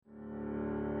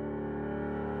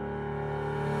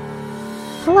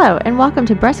Hello, and welcome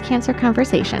to Breast Cancer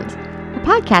Conversations, a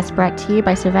podcast brought to you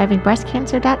by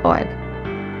SurvivingBreastCancer.org.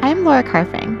 I am Laura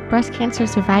Carfang, breast cancer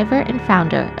survivor and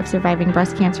founder of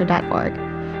SurvivingBreastCancer.org,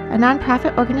 a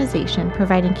nonprofit organization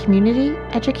providing community,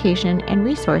 education, and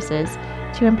resources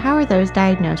to empower those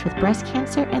diagnosed with breast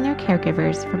cancer and their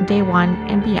caregivers from day one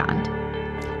and beyond.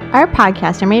 Our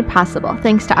podcasts are made possible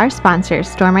thanks to our sponsor,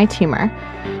 Store My Tumor.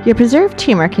 Your preserved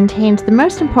tumor contains the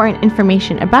most important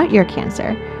information about your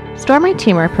cancer. Store My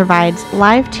Tumor provides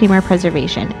live tumor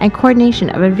preservation and coordination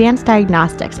of advanced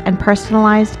diagnostics and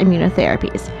personalized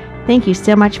immunotherapies. Thank you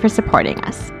so much for supporting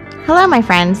us. Hello, my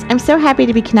friends. I'm so happy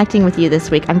to be connecting with you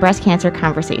this week on Breast Cancer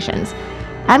Conversations.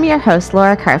 I'm your host,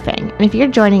 Laura Carfang, and if you're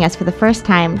joining us for the first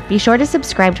time, be sure to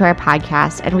subscribe to our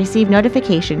podcast and receive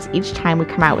notifications each time we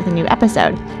come out with a new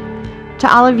episode.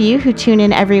 To all of you who tune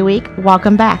in every week,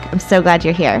 welcome back. I'm so glad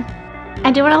you're here.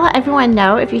 I do want to let everyone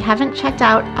know, if you haven't checked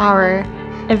out our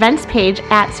events page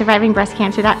at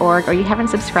SurvivingBreastCancer.org or you haven't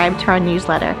subscribed to our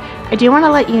newsletter, I do want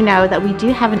to let you know that we do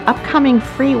have an upcoming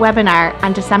free webinar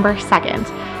on December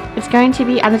 2nd. It's going to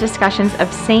be on the discussions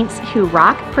of Saints Who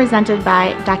Rock, presented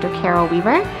by Dr. Carol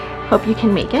Weaver. Hope you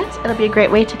can make it. It'll be a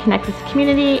great way to connect with the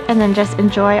community and then just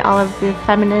enjoy all of the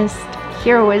feminist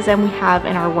heroism we have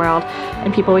in our world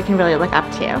and people we can really look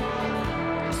up to.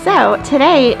 So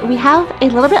today we have a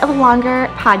little bit of a longer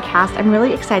podcast. I'm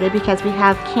really excited because we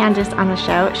have Candace on the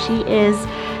show. She is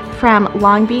from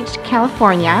Long Beach,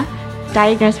 California,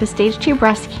 diagnosed with stage 2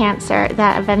 breast cancer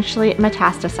that eventually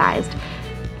metastasized.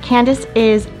 Candace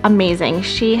is amazing.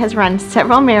 She has run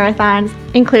several marathons,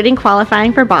 including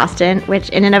qualifying for Boston, which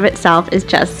in and of itself is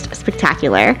just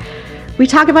spectacular. We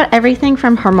talk about everything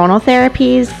from hormonal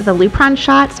therapies, the Lupron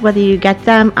shots, whether you get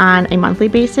them on a monthly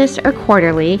basis or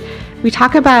quarterly. We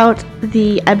talk about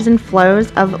the ebbs and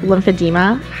flows of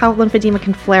lymphedema, how lymphedema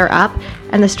can flare up,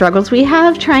 and the struggles we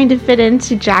have trying to fit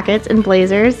into jackets and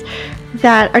blazers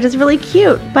that are just really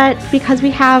cute. But because we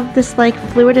have this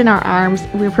fluid in our arms,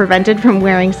 we're prevented from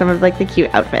wearing some of the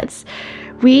cute outfits.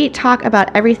 We talk about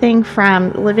everything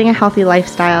from living a healthy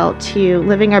lifestyle to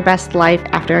living our best life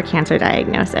after a cancer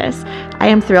diagnosis. I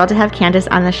am thrilled to have Candace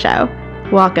on the show.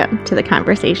 Welcome to the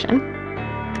conversation.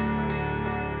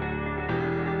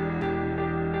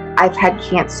 I've had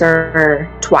cancer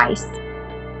twice,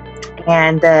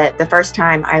 and the first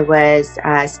time I was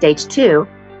stage 2,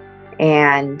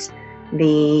 and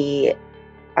I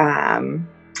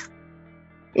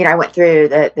went through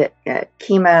the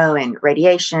chemo and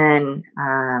radiation,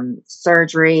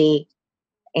 surgery,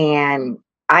 and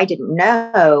I didn't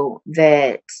know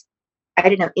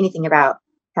anything about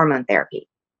hormone therapy.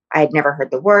 I had never heard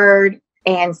the word.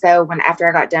 And so after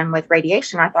I got done with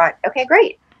radiation, I thought, okay,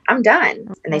 great, I'm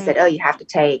done. And they said, oh, you have to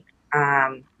take,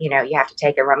 you have to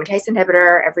take a aromatase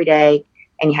inhibitor every day,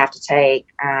 and you have to take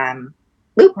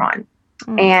Lupron.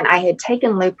 And I had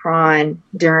taken Lupron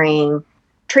during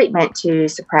treatment to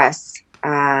suppress,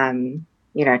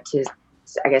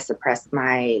 suppress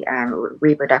my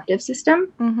reproductive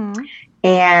system. Mm-hmm.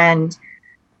 And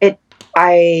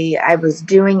I was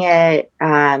doing it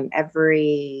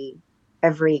every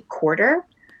quarter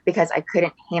because I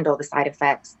couldn't handle the side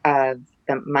effects of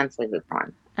the monthly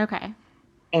Lupron. Okay.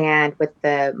 And with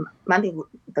the monthly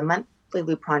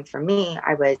Lupron for me,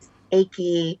 I was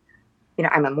achy.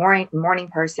 I'm a morning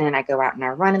person. I go out and I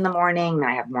run in the morning, and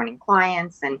I have morning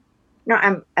clients, and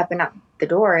I'm up and out the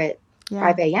door at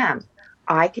 5 a.m.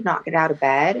 I could not get out of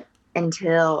bed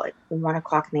until 1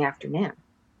 o'clock in the afternoon.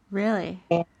 Really?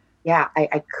 And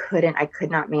I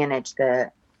could not manage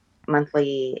the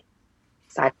monthly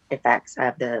side effects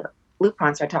of the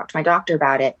Lupron. So I talked to my doctor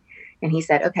about it, and he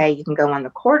said, okay, you can go on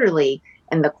the quarterly,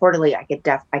 and the quarterly I could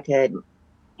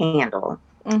handle.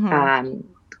 Mm-hmm.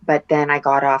 But then I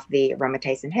got off the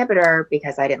aromatase inhibitor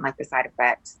because I didn't like the side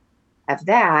effects of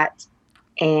that.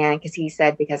 And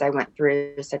because I went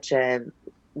through such a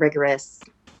rigorous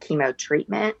chemo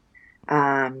treatment,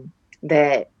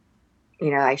 that,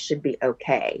 I should be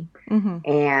okay.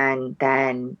 Mm-hmm. And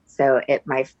then, so at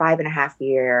my 5.5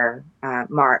 year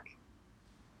mark,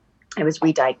 I was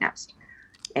re-diagnosed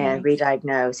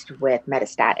with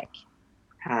metastatic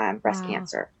breast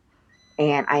cancer.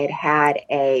 And I had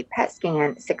a PET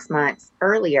scan 6 months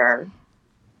earlier,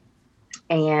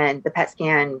 and the PET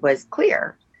scan was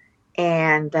clear.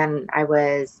 And then I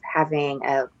was having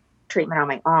a treatment on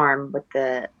my arm with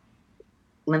the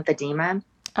lymphedema.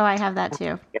 Oh, I have that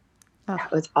too. Oh.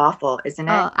 That was awful, isn't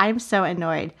it? Oh, I'm so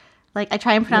annoyed. I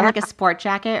try and put on a sport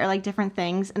jacket or different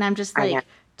things, and I'm just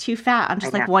too fat on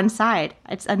just one side.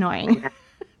 It's annoying.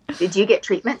 Did you get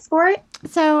treatments for it?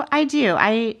 So I do. When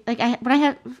I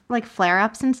have like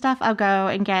flare-ups and stuff, I'll go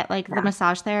and get like the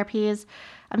massage therapies.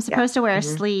 I'm supposed to wear a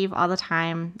sleeve all the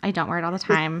time. I don't wear it all the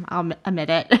time. I'll admit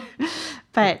it.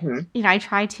 But, I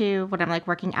try to when I'm like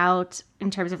working out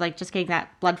in terms of like just getting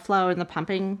that blood flow and the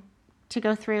pumping to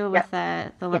go through with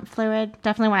the lymph fluid.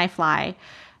 Definitely when I fly.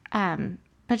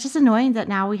 But it's just annoying that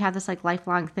now we have this like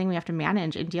lifelong thing we have to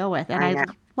manage and deal with. And I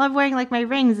love wearing like my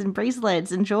rings and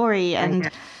bracelets and jewelry and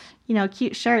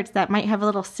cute shirts that might have a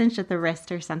little cinch at the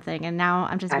wrist or something. And now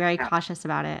I'm just very cautious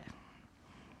about it.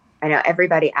 I know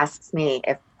everybody asks me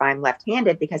if I'm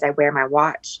left-handed because I wear my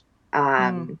watch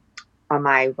on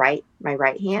my right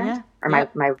hand or my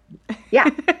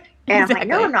And I'm like,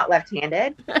 no, I'm not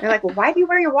left-handed. They're like, well, why do you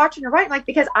wear your watch on your right? I'm like,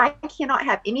 because I cannot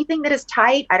have anything that is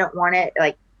tight. I don't want it.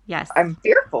 Like, I'm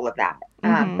fearful of that.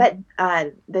 But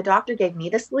the doctor gave me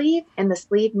the sleeve, and the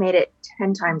sleeve made it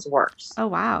 10 times worse. Oh,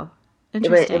 wow.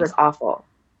 Interesting. It was awful.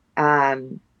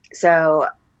 So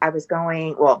I was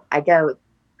going,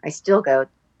 I still go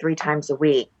 3 times a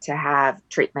week to have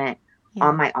treatment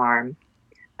on my arm.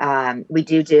 We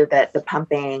do the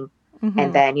pumping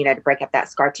and then, to break up that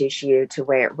scar tissue to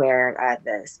where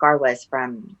the scar was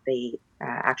from the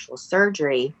actual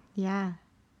surgery. Yeah.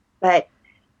 But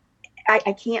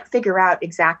I can't figure out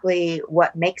exactly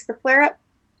what makes the flare-up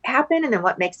happen and then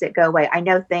what makes it go away. I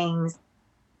know things,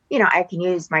 I can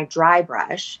use my dry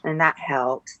brush and that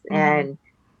helps. And,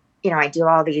 I do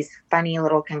all these funny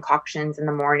little concoctions in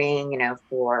the morning,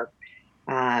 for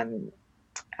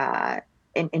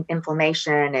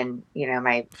inflammation. And,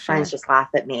 my friends just laugh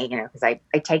at me, because I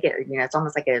take it, it's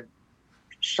almost like a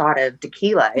shot of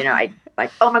tequila. I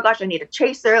like, oh my gosh, I need a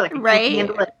chaser. Like, I can't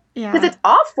handle it. Yeah. Because it's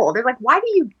awful. They're like, why do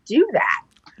you do that?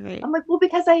 Right. I'm like, well,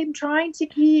 because I am trying to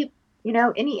keep,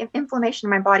 any inflammation in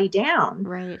my body down.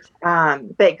 Right.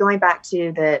 But going back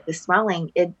to the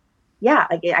swelling,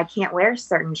 I can't wear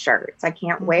certain shirts. I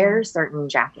can't wear certain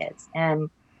jackets. And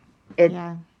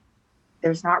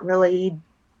there's not really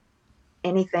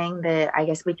anything that I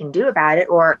guess we can do about it,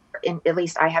 or at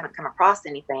least I haven't come across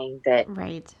anything that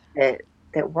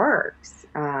works,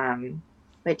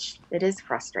 which it is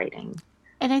frustrating.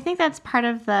 And I think that's part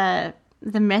of the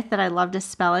myth that I love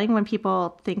dispelling when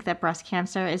people think that breast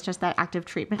cancer is just that active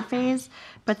treatment phase,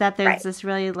 but that there's this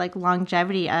really like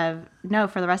longevity of, no,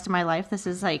 for the rest of my life, this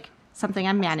is like something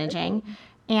I'm managing.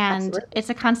 And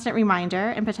it's a constant reminder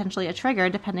and potentially a trigger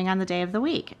depending on the day of the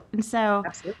week. And so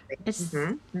it's,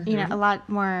 a lot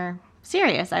more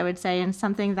serious, I would say, and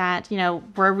something that,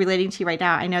 we're relating to right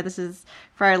now. I know this is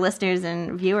for our listeners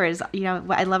and viewers,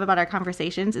 what I love about our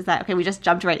conversations is that, okay, we just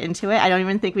jumped right into it. I don't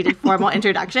even think we did formal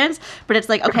introductions, but it's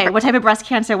like, okay, what type of breast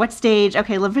cancer, what stage?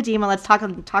 Okay, lymphedema, let's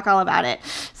talk all about it.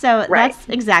 So that's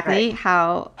exactly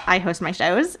how I host my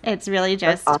shows. It's really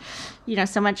just,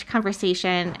 so much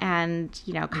conversation and,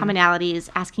 commonalities,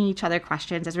 asking each other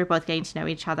questions as we're both getting to know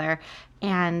each other.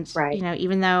 And,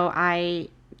 even though I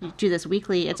do this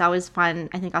weekly, it's always fun,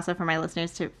 I think, also for my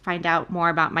listeners to find out more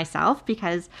about myself,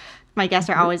 because my guests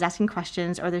are always asking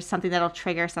questions, or there's something that'll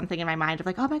trigger something in my mind of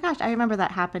like, oh my gosh, I remember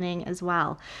that happening as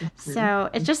well. So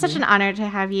it's just such an honor to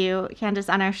have you, Candace,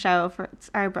 on our show for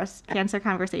our Breast Cancer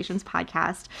Conversations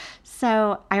podcast.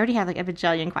 So I already have like a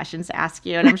bajillion questions to ask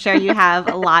you, and I'm sure you have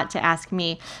a lot to ask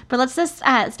me. But let's just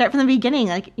start from the beginning,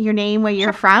 like your name, where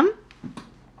you're from.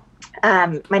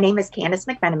 My name is Candace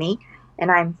McMenemy, and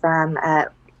I'm from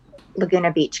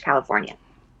Laguna Beach, California.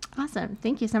 Awesome.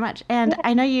 Thank you so much. And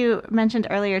I know you mentioned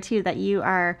earlier, too, that you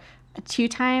are a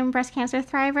 2-time breast cancer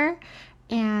thriver,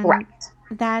 and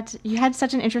that you had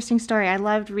such an interesting story. I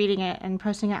loved reading it and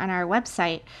posting it on our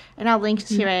website, and I'll link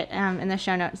to it in the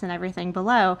show notes and everything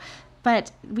below.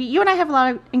 But you and I have a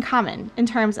lot in common in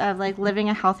terms of like living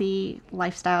a healthy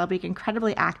lifestyle, being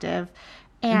incredibly active,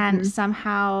 and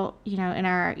somehow, in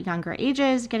our younger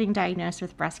ages, getting diagnosed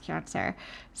with breast cancer.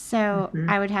 So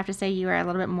I would have to say you are a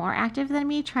little bit more active than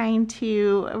me, trying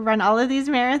to run all of these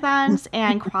marathons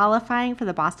and qualifying for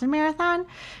the Boston Marathon.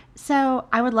 So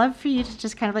I would love for you to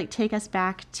just kind of like take us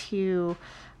back to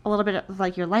a little bit of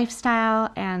like your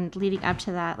lifestyle and leading up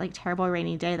to that like terrible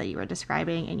rainy day that you were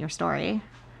describing in your story.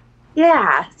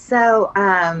 Yeah. So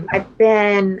I've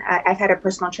had a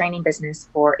personal training business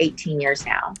for 18 years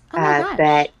now.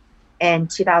 But in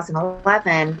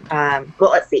 2011,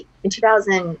 in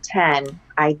 2010,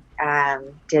 I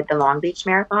did the Long Beach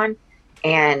Marathon,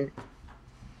 and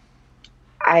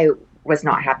I was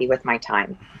not happy with my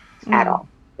time at all.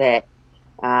 That,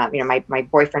 my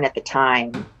boyfriend at the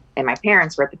time and my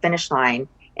parents were at the finish line,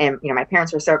 and, my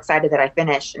parents were so excited that I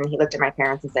finished, and he looked at my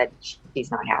parents and said,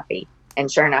 she's not happy. And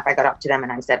sure enough, I got up to them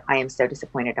and I said, I am so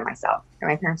disappointed in myself. And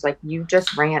my parents were like, you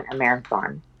just ran a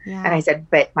marathon. Yeah. And I said,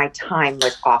 but my time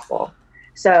was awful.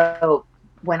 So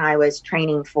when I was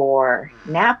training for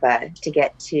Napa to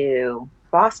get to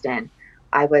Boston,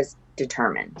 I was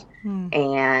determined.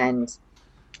 And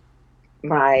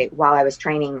while I was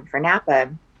training for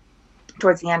Napa,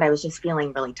 towards the end, I was just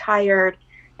feeling really tired.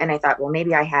 And I thought, well,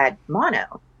 maybe I had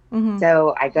mono.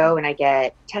 So I go and I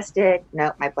get tested.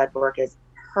 No, my blood work is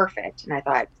perfect. And I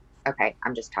thought, okay,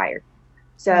 I'm just tired.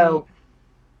 So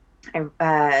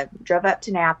I drove up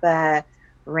to Napa,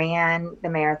 ran the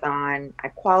marathon. I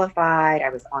qualified. I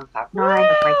was on cloud nine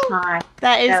with my time.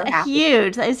 That is So happy.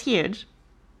 huge. That is huge.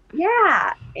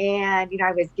 Yeah. And,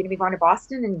 I was going to be going to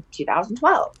Boston in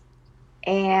 2012.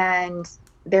 And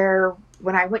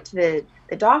when I went to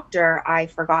the doctor, I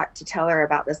forgot to tell her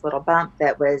about this little bump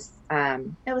that was,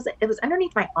 it was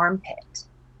underneath my armpit.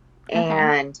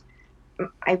 And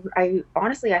I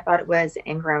honestly, I thought it was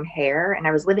ingrown hair, and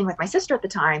I was living with my sister at the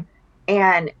time,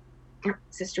 and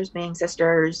sisters being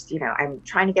sisters, I'm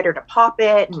trying to get her to pop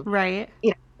it, and right.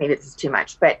 Maybe this is too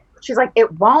much, but she's like,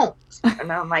 it won't.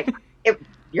 And I'm like,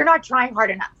 you're not trying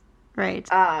hard enough. Right.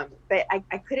 But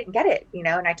I couldn't get it,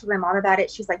 and I told my mom about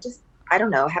it. She's like, just, I don't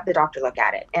know, have the doctor look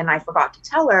at it. And I forgot to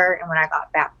tell her. And when I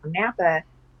got back from Napa,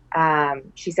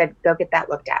 she said, go get that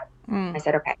looked at. I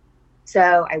said, okay.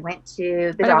 So I went to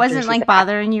the doctor. But it wasn't like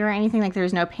bothering you or anything? Like there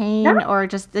was no pain, or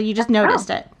you just noticed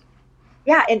it?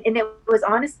 Yeah. And it was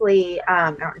honestly,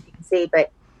 I don't know if you can see,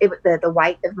 but the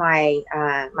white of my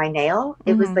nail,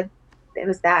 it was like, it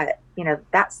was that,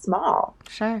 that small.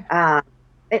 Sure.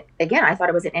 Again, I thought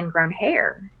it was an ingrown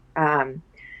hair.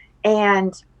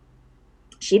 And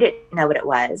she didn't know what it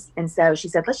was. And so she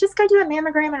said, let's just go do a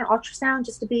mammogram and an ultrasound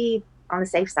just to be on the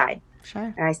safe side.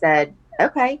 Sure. And I said,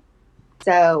 okay.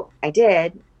 So I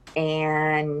did.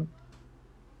 And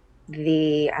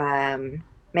the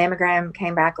mammogram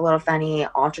came back a little funny.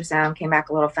 Ultrasound came back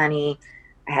a little funny.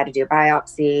 I had to do a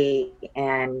biopsy,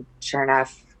 and sure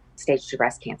enough, stage 2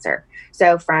 breast cancer.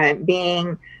 So from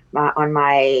being on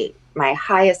my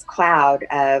highest cloud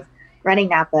of running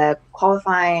Napa,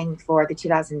 qualifying for the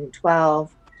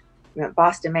 2012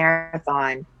 Boston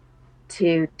Marathon,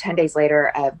 to 10 days later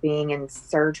of being in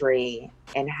surgery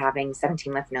and having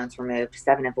 17 lymph nodes removed,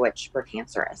 7 of which were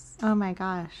cancerous. Oh my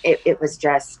gosh. It was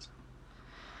just,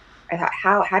 I thought,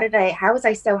 how was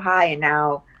I so high and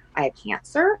now I have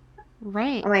cancer?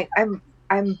 Right. I'm like,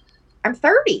 I'm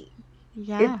 30.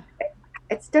 Yeah.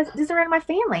 It doesn't run in my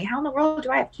family. How in the world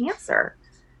do I have cancer?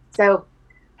 So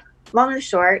long and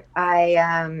short,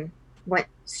 I went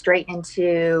straight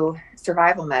into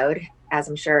survival mode, as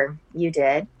I'm sure you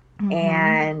did.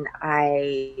 And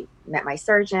I met my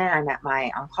surgeon, I met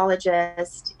my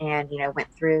oncologist, and,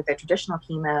 went through the traditional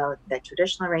chemo, the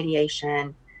traditional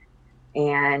radiation.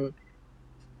 And,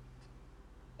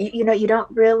 you don't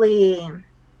really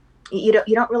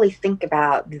think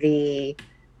about the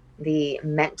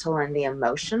mental and the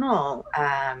emotional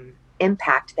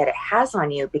impact that it has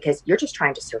on you, because you're just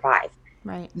trying to survive.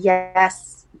 Right.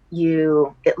 Yes,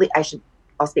 I'll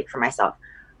speak for myself.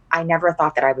 I never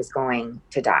thought that I was going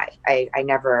to die. I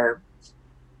never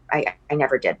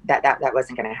did. That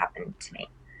wasn't going to happen to me.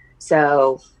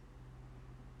 So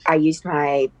I used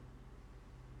my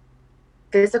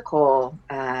physical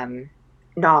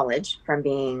knowledge from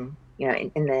being,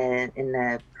 in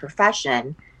the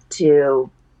profession to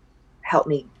help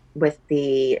me with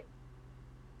the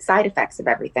side effects of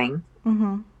everything.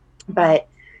 But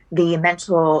the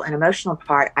mental and emotional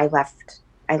part, I left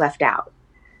out.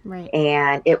 Right.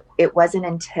 And it wasn't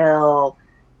until,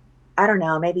 I don't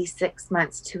know, maybe 6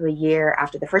 months to a year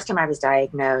after the first time I was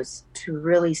diagnosed to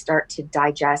really start to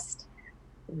digest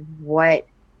what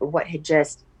had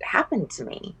just happened to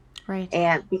me. Right.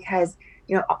 And because,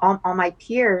 all my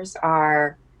peers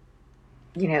are,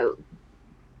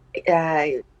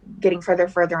 getting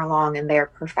further along in their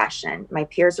profession. My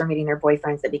peers are meeting their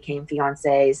boyfriends that became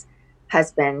fiancés,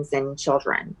 husbands, and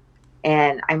children.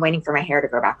 And I'm waiting for my hair to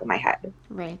grow back on my head.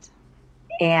 Right.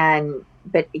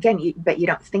 But again, you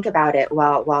don't think about it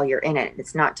while you're in it.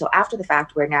 It's not till after the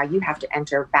fact where now you have to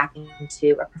enter back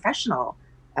into a professional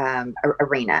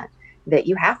arena that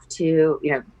you have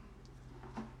to,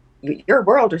 your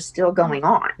world is still going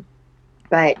on,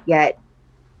 but yet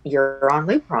you're on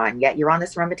Lupron, yet you're on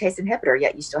this aromatase inhibitor,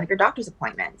 yet you still have your doctor's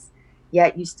appointments,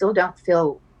 yet you still don't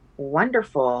feel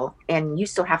wonderful, and you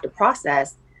still have to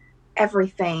process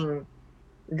everything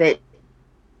that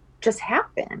just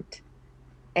happened.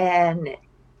 And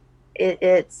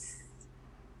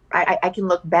I can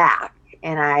look back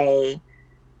and I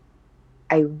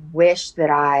wish that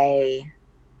I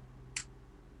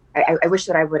wish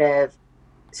that I would have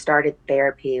started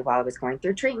therapy while I was going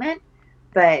through treatment,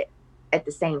 but at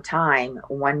the same time,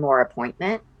 one more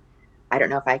appointment, I don't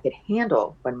know if I could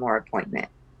handle one more appointment.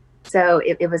 So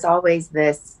it was always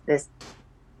this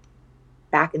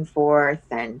back and forth,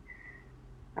 and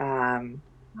I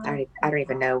don't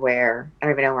even know where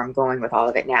I'm going with all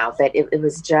of it now. But it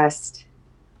was just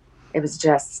I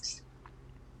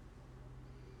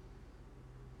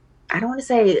don't want to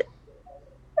say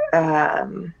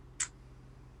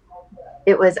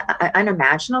it was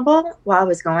unimaginable while I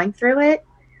was going through it,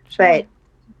 but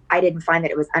I didn't find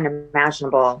that it was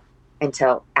unimaginable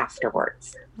until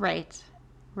afterwards. Right.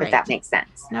 If that makes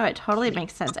sense. No, it totally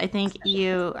makes sense. I think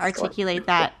you articulate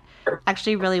that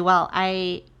actually really well.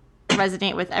 I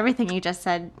resonate with everything you just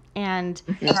said. And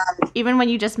even when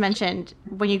you just mentioned,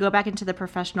 when you go back into the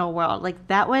professional world, like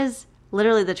that was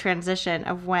literally the transition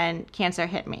of when cancer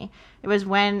hit me. It was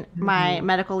when my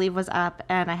medical leave was up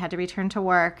and I had to return to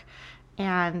work.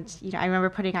 And, you know, I remember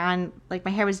putting on, like,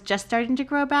 my hair was just starting to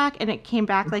grow back, and it came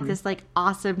back like this, like,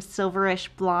 awesome silverish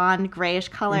blonde, grayish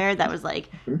color that was, like,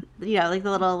 you know, like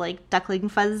the little, like, duckling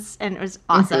fuzz, and it was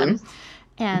awesome.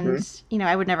 And, you know,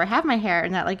 I would never have my hair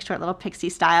in that, like, short little pixie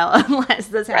style unless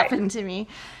this happened to me.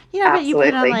 You know, but you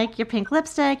put on, like, your pink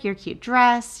lipstick, your cute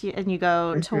dress, and you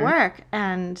go to work,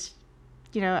 and,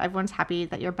 you know, everyone's happy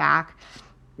that you're back.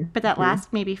 But that lasts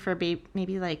maybe for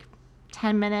maybe like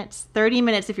 10 minutes, 30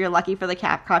 minutes if you're lucky for the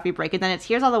coffee break. And then it's,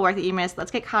 here's all the work that you missed.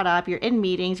 Let's get caught up. You're in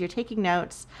meetings. You're taking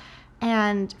notes.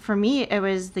 And for me, it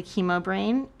was the chemo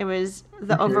brain. It was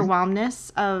the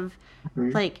overwhelmness of,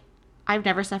 like, I've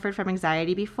never suffered from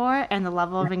anxiety before. And the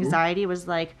level of anxiety was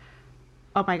like,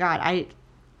 oh, my God.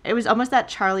 It was almost that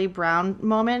Charlie Brown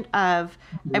moment of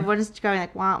everyone's going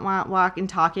like, walk, and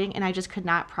talking. And I just could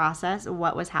not process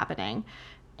what was happening.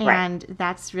 And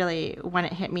that's really when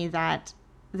it hit me that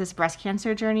this breast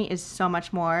cancer journey is so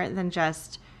much more than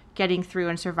just getting through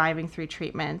and surviving through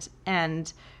treatment.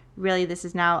 And really, this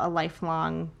is now a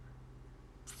lifelong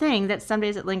thing that some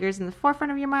days it lingers in the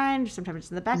forefront of your mind, sometimes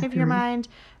it's in the back of your mind.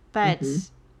 But,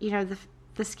 you know,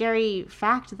 the scary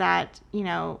fact that, you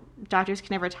know, doctors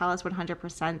can never tell us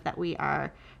 100% that we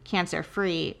are cancer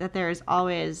free, that there is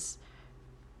always,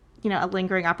 you know, a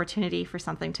lingering opportunity for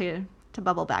something to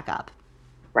bubble back up.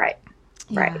 Right.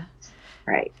 Go ahead.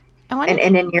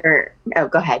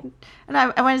 And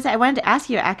I wanted to ask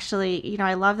you, actually, you know,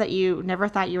 I love that you never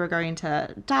thought you were going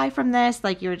to die from this.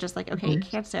 Like, you were just like, okay,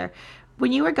 cancer.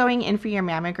 When you were going in for your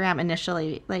mammogram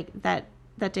initially, like that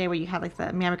day where you had like the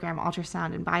mammogram,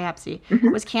 ultrasound, and biopsy,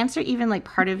 was cancer even like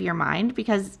part of your mind?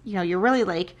 Because, you know, you're really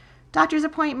like doctor's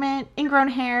appointment, ingrown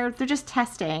hair, they're just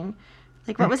testing.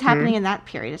 Like, what was happening in that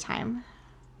period of time?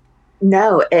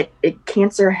 No,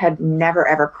 cancer had never,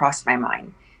 ever crossed my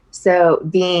mind. So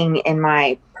being in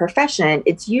my profession,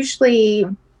 it's usually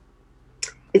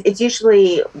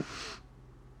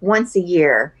once a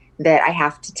year that I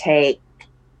have to take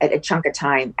a chunk of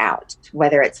time out,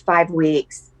 whether it's 5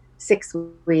 weeks, 6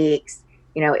 weeks,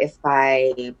 you know, if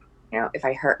I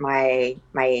hurt my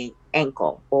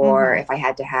ankle, or if I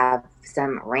had to have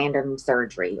some random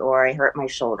surgery, or I hurt my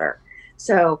shoulder.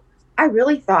 So I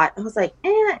really thought, I was like,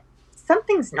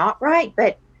 something's not right,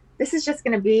 but this is just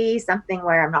going to be something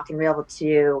where I'm not going to be able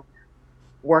to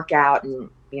work out and,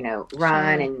 you know,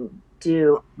 run and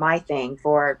do my thing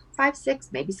for 5, 6,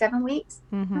 maybe 7 weeks.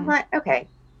 I'm like, okay,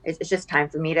 it's just time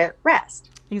for me to rest.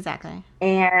 Exactly.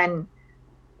 And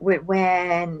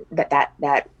when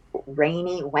that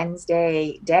rainy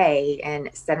Wednesday day in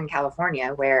Southern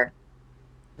California, where,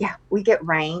 we get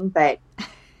rain, but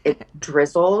it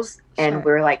drizzles, and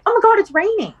we're like, oh my God, it's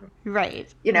raining.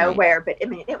 Right. You know, but I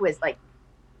mean, it was like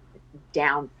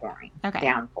downpouring.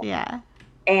 Yeah.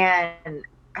 And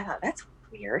I thought, that's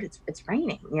weird. It's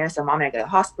raining, you know, so Mom and I go to the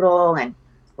hospital, and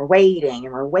we're waiting.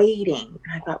 And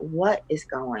I thought, what is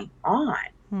going on?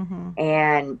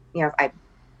 And, you know,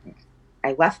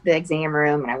 I left the exam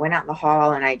room, and I went out in the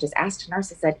hall, and I just asked a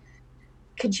nurse, I said,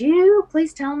 could you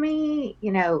please tell me,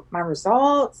 you know, my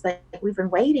results? Like, we've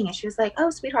been waiting. And she was like, oh,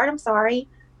 sweetheart, I'm sorry.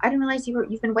 I didn't realize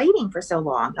you've been waiting for so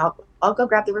long. I'll go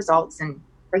grab the results and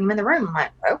bring them in the room. I'm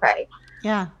like, okay.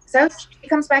 Yeah. So she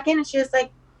comes back in, and she was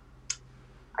like,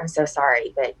 I'm so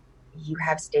sorry, but you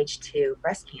have stage 2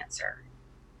 breast cancer.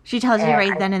 She tells you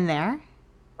right then and there?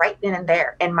 Right then and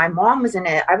there. And my mom was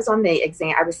I was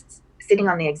sitting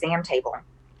on the exam table,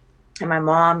 and my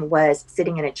mom was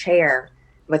sitting in a chair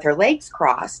with her legs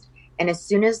crossed. And as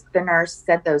soon as the nurse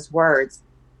said those words,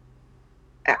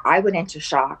 I went into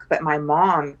shock. But my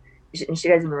mom, and she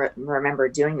doesn't remember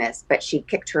doing this, but she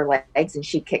kicked her legs, and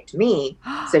she kicked me.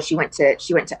 So she went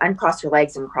to uncross her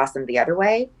legs and cross them the other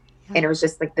way. Yeah. And it was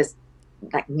just like this,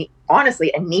 like,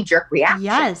 honestly, a knee-jerk reaction.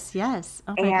 Yes.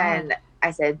 Oh my God.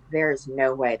 I said, there's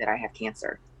no way that I have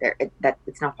cancer. That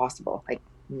it's not possible. Like,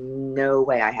 no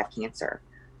way I have cancer.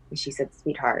 And she said,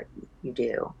 sweetheart, you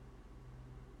do.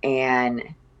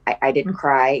 And I didn't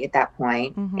cry at that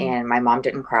point, and my mom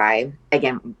didn't cry.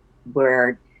 Again,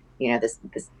 we're, this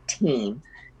team.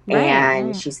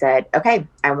 And she said, okay,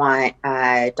 I want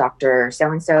Dr.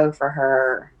 So-and-so for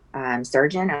her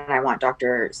surgeon, and I want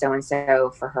Dr.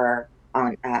 So-and-so for her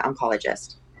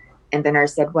oncologist. And the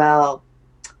nurse said, well,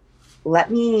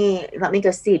 let me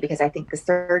go see, because I think the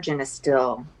surgeon is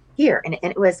still here. And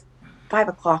it was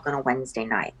 5:00 on a Wednesday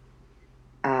night.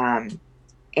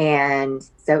 And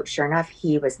so sure enough,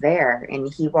 he was there,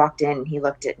 and he walked in and he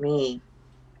looked at me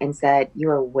and said, you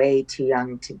are way too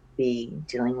young to be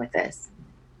dealing with this.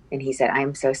 And he said,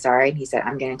 I'm so sorry. And he said,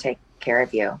 I'm going to take care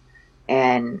of you.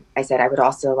 And I said, I would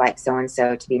also like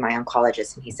so-and-so to be my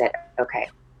oncologist. And he said, okay.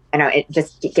 I know it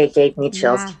just gave me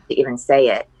chills to even say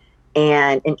it.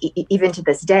 And even to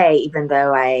this day, even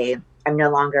though I'm no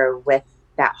longer with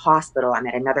that hospital, I'm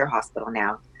at another hospital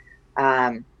now.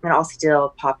 And I'll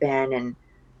still pop in and,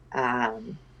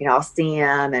 I'll see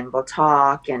him and we'll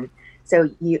talk. And so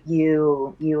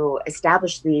you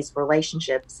establish these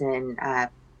relationships and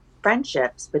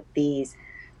friendships with these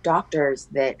doctors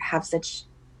that have such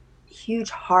huge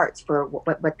hearts for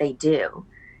what they do.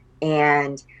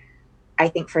 And I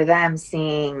think for them,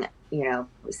 seeing,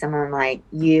 someone like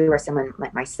you or someone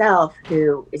like myself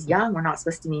who is young, we're not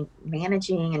supposed to be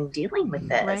managing and dealing with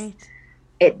this. Right.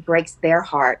 It breaks their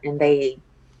heart, and they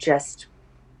just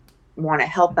want to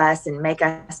help us and make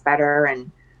us better.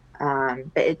 And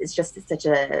but it's just such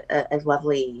a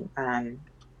lovely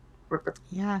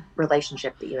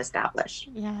relationship that you establish.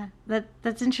 Yeah,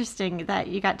 that's interesting that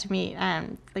you got to meet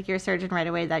like your surgeon right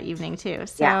away that evening too.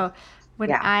 So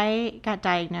when I got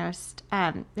diagnosed,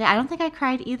 I don't think I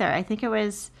cried either. I think it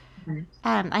was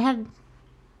I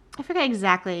forget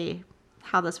exactly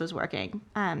how this was working.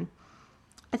 I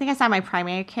think I saw my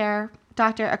primary care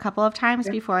doctor a couple of times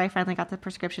before I finally got the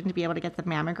prescription to be able to get the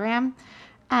mammogram.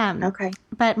 Okay.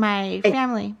 But my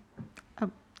family...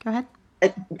 Oh, go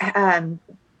ahead.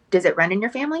 Does it run in your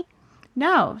family?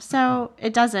 No, so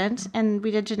it doesn't. And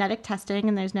we did genetic testing,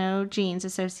 and there's no genes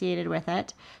associated with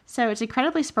it. So it's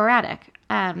incredibly sporadic,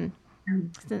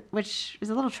 which is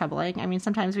a little troubling. I mean,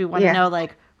 sometimes we want to know,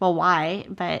 like, well, why?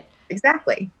 But...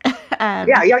 Exactly.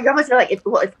 You almost feel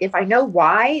like, if I know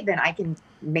why, then I can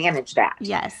manage that.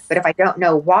 Yes. But if I don't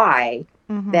know why,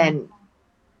 then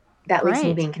that leaves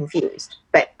me being confused.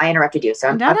 But I interrupted you, so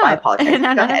I apologize.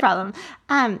 No problem.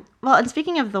 Well, and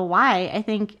speaking of the why, I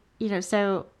think,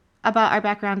 so about our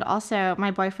background also,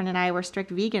 my boyfriend and I were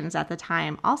strict vegans at the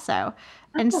time also.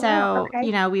 And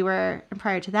we were, and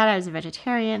prior to that, I was a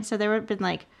vegetarian. So there would have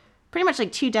been pretty much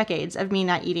 2 decades of me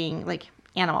not eating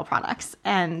animal products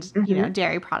and,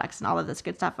 dairy products and all of this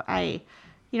good stuff.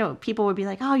 People would be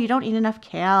like, oh, you don't eat enough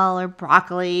kale or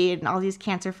broccoli and all these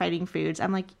cancer fighting foods.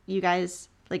 I'm like, you guys,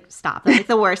 stop. That's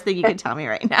the worst thing you can tell me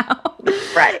right now.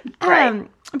 Right.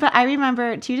 But I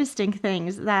remember 2 distinct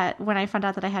things that when I found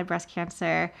out that I had breast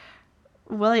cancer,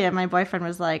 William, my boyfriend,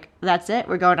 was like, that's it.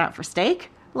 We're going out for steak.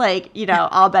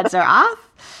 All bets are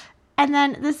off. And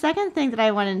then the second thing that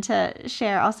I wanted to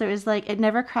share also is it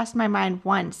never crossed my mind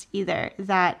once either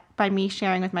that by me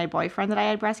sharing with my boyfriend that I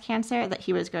had breast cancer, that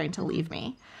he was going to leave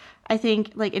me. I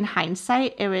think in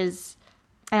hindsight, it was,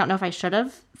 I don't know if I should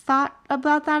have thought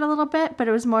about that a little bit, but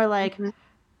it was more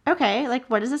okay,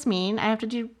 what does this mean? I have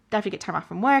to get time off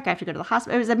from work. I have to go to the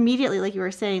hospital. It was immediately, like you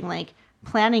were saying,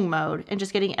 planning mode and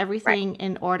just getting everything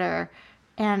in order.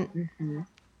 And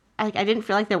I didn't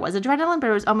feel like there was adrenaline, but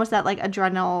it was almost that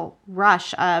adrenal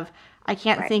rush of, I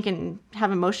can't think and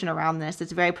have emotion around this.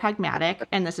 It's very pragmatic,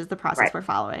 and this is the process we're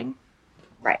following.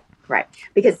 Right.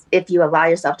 Because if you allow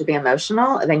yourself to be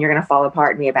emotional, then you're going to fall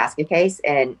apart and be a basket case,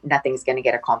 and nothing's going to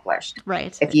get accomplished.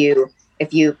 Right. If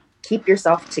you keep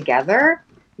yourself together,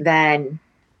 then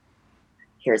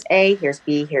here's A, here's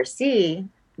B, here's C.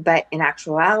 But in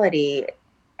actuality,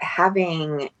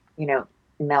 having,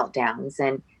 meltdowns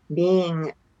and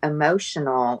being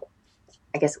emotional,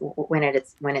 I guess when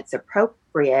it's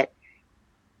appropriate,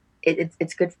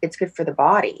 it's good for the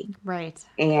body. Right.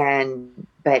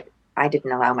 But I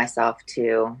didn't allow myself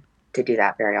to do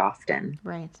that very often.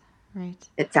 Right.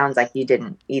 It sounds like you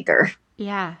didn't either.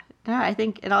 Yeah. No, I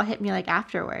think it all hit me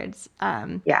afterwards.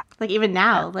 Even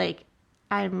now,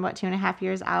 I'm 2.5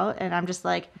 years out, and I'm just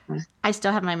I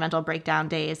still have my mental breakdown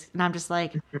days, and I'm just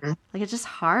it's just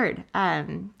hard.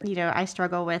 I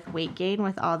struggle with weight gain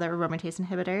with all the aromatase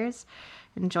inhibitors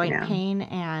and joint pain,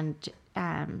 and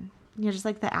just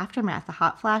like the aftermath, the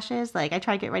hot flashes. Like I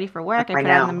try to get ready for work. I put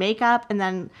know. on the makeup. And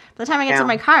then by the time I get to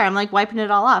my car, I'm like wiping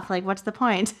it all off. Like, what's the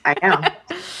point? I know.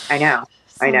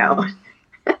 I know.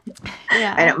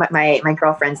 Yeah. I know my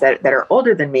girlfriends that are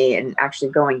older than me and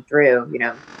actually going through,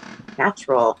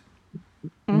 natural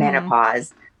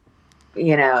menopause,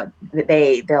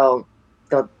 they'll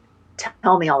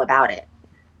tell me all about it.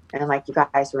 And I'm like, you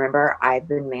guys remember, I've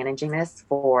been managing this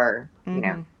for,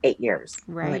 8 years.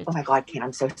 Right. I'm like, oh my God, Ken,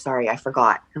 I'm so sorry. I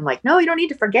forgot. I'm like, no, you don't need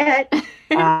to forget.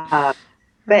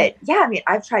 But yeah, I mean,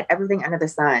 I've tried everything under the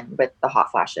sun with the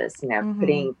hot flashes,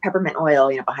 putting peppermint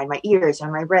oil, behind my ears,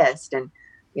 on my wrist, and,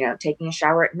 taking a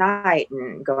shower at night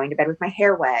and going to bed with my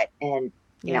hair wet and,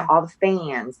 all the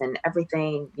fans and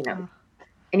everything,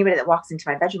 anybody that walks into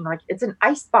my bedroom, like, it's an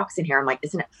ice box in here. I'm like,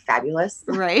 isn't it fabulous?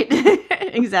 Right.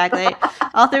 Exactly.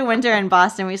 All through winter in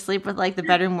Boston, we sleep with like the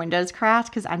bedroom windows cracked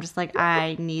because I'm just like,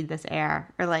 I need this air.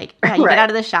 Or like, you get out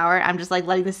of the shower, I'm just like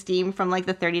letting the steam from like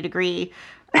the 30-degree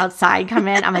outside come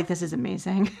in. I'm like, this is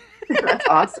amazing. That's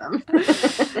awesome.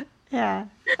 Yeah.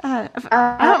 I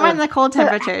don't mind the cold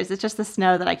temperatures. It's just the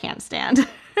snow that I can't stand.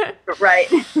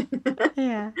 Right.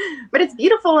 Yeah. But it's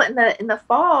beautiful in the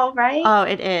fall, right? Oh,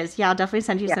 it is. Yeah, I'll definitely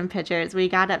send you some pictures. We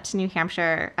got up to New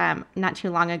Hampshire not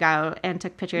too long ago and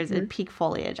took pictures at peak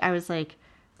foliage. I was like,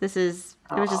 it was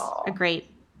just a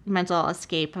great mental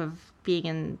escape of being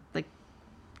in like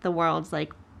the world's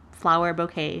like flower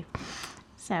bouquet.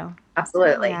 So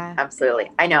absolutely. I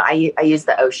know. I use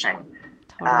the ocean.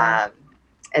 Totally.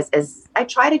 As I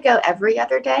try to go every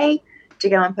other day to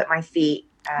go and put my feet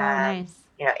nice.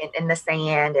 In the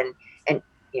sand and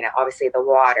obviously the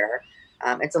water.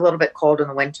 It's a little bit cold in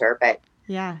the winter, but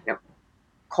yeah,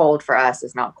 cold for us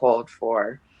is not cold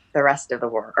for the rest of the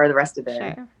world or the rest of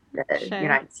the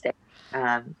United States.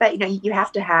 But you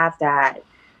have to have that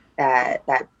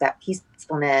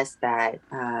peacefulness, that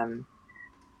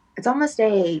it's almost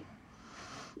a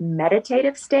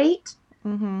meditative state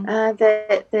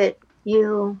that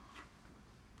you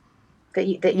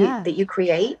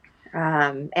create.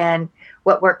 And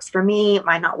what works for me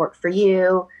might not work for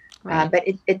you, but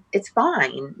it's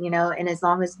fine, and as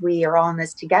long as we are all in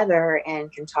this together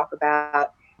and can talk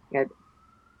about,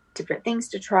 different things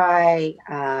to try,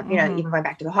 even going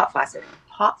back to the hot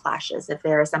flashes, if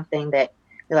there is something that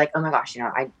you're like, oh my gosh,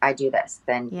 I do this,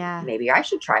 then maybe I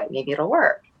should try it. Maybe it'll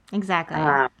work. Exactly.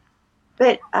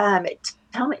 But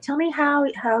tell me how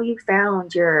you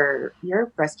found your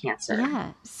breast cancer.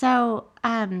 Yeah. So,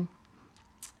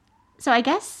 so I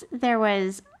guess there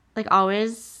was like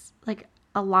always like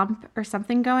a lump or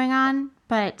something going on,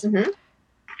 but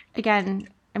again,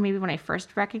 or maybe when I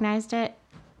first recognized it,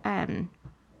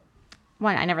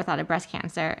 one, I never thought of breast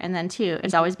cancer, and then two,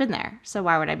 it's always been there. So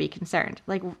why would I be concerned?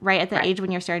 Like right at the age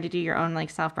when you're starting to do your own like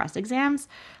self breast exams,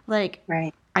 like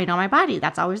I know my body,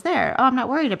 that's always there. Oh, I'm not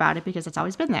worried about it because it's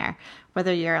always been there.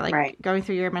 Whether you're like going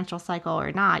through your menstrual cycle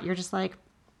or not, you're just like,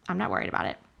 I'm not worried about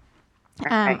it.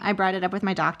 I brought it up with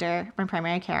my doctor, my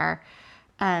primary care.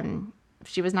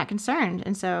 She was not concerned.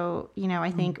 And so,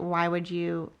 I think why would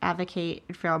you advocate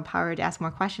and feel empowered to ask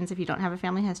more questions if you don't have a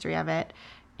family history of it?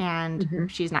 And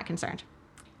she's not concerned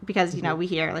because, we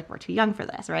hear like we're too young for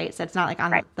this, right? So it's not like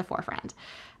on the forefront.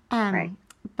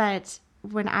 But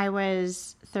when I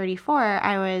was 34,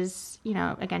 I was,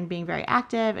 again, being very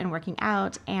active and working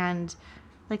out. And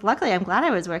like, luckily, I'm glad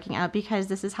I was working out because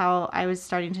this is how I was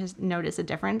starting to notice a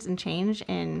difference and change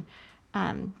in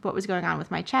what was going on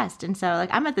with my chest. And so like,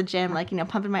 I'm at the gym, like,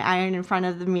 pumping my iron in front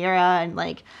of the mirror and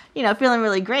like, feeling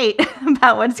really great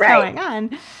about what's going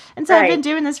on. And so I've been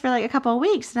doing this for like a couple of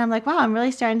weeks and I'm like, wow, I'm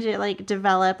really starting to like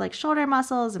develop like shoulder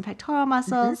muscles and pectoral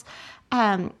muscles.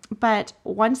 But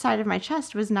one side of my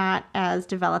chest was not as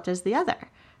developed as the other.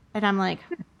 And I'm like,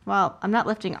 well, I'm not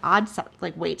lifting odd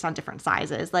like weights on different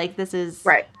sizes. Like this is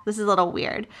a little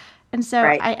weird. And so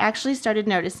I actually started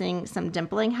noticing some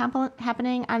dimpling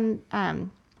happening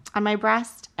on my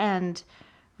breast, and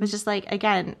was just like,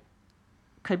 again,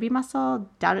 could be muscle,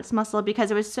 doubt it's muscle,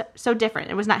 because it was so different.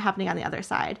 It was not happening on the other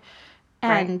side.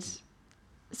 And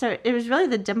so it was really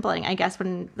the dimpling, I guess,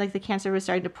 when like the cancer was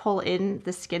starting to pull in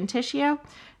the skin tissue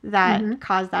that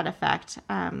caused that effect.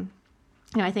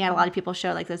 I think a lot of people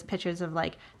show like those pictures of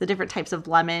like the different types of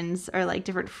lemons or like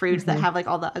different fruits that have like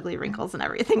all the ugly wrinkles and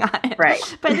everything on it. Right.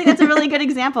 But I think that's a really good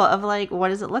example of like, what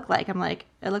does it look like? I'm like,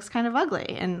 it looks kind of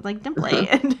ugly and like dimply.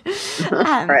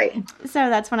 So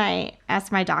that's when I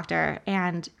asked my doctor.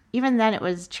 And even then it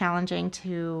was challenging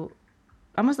to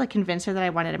almost like convince her that I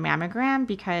wanted a mammogram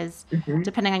because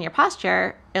depending on your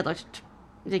posture, it looked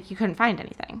like you couldn't find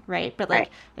anything, right? But like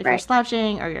Right. if you're Right.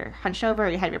 slouching or you're hunched over or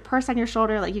you have your purse on your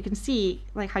shoulder, like you can see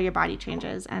like how your body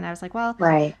changes. And I was like, well,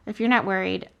 Right. if you're not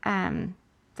worried,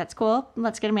 that's cool.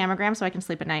 Let's get a mammogram so I can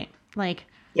sleep at night. Like,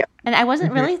 Yep. and I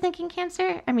wasn't really thinking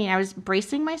cancer. I mean, I was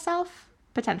bracing myself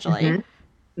potentially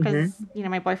because, you know,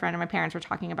 my boyfriend and my parents were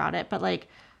talking about it, but like,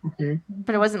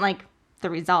 but it wasn't like the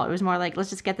result. It was more like, let's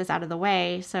just get this out of the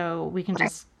way so we can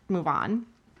just move on.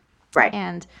 Right.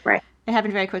 And Right. it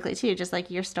happened very quickly too, just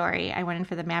like your story. I went in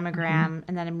for the mammogram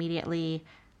and then immediately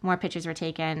more pictures were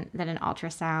taken, then an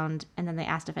ultrasound, and then they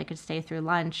asked if I could stay through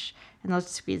lunch and they'll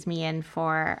squeeze me in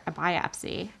for a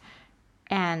biopsy.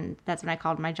 And that's when I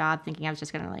called my job thinking I was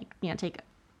just going to like, you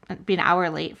know, be an hour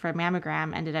late for a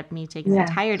mammogram. Ended up me taking the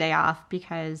entire day off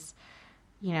because,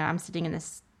 you know, I'm sitting in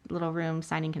this little room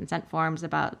signing consent forms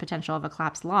about the potential of a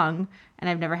collapsed lung. And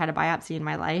I've never had a biopsy in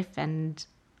my life. And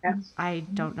I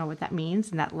don't know what that means.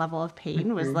 And that level of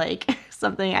pain was like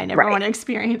something I never want to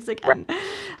experience again.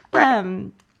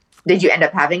 Right. Did you end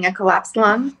up having a collapsed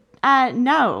lung?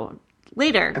 No,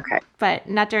 later. Okay. But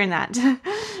not during that.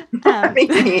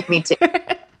 Me too.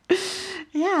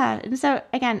 Yeah. And so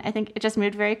again, I think it just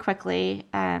moved very quickly.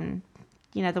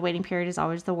 You know, the waiting period is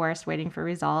always the worst, waiting for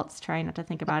results, trying not to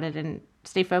think about it and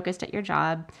stay focused at your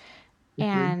job.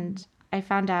 And I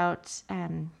found out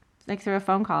like through a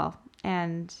phone call,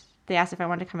 and they asked if I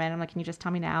wanted to come in. I'm like, can you just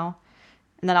tell me now?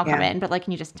 And then I'll come in, but like,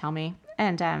 can you just tell me?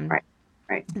 And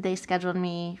Right. they scheduled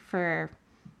me for,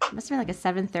 must have been like a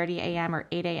 7:30 a.m. or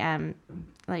 8 a.m.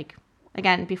 like,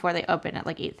 again, before they open at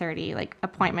like 8:30, like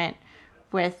appointment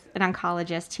with an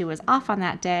oncologist who was off on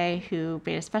that day, who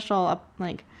made a special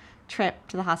like trip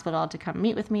to the hospital to come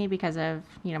meet with me because of,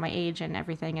 you know, my age and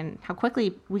everything and how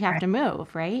quickly we have to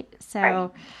move, right?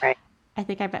 So Right. I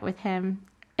think I met with him.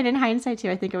 And in hindsight too,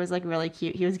 I think it was like really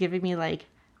cute. He was giving me like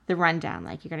the rundown,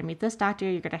 like you're going to meet this doctor,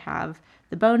 you're going to have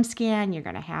the bone scan, you're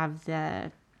going to have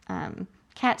the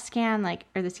CAT scan, like,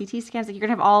 or the CT scans, like you're going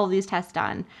to have all of these tests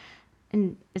done.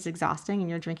 And it's exhausting and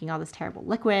you're drinking all this terrible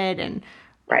liquid and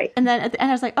Right. and then at the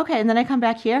end I was like, okay, and then I come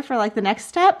back here for like the next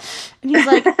step. And he's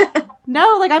like,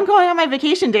 no, like I'm going on my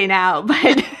vacation day now,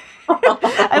 but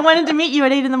I wanted to meet you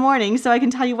at 8 a.m. so I can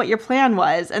tell you what your plan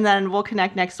was and then we'll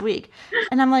connect next week.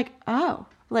 And I'm like, oh,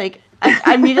 like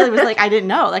I immediately was like, I didn't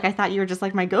know. Like I thought you were just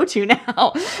like my go-to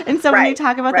now. And so when you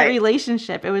talk about that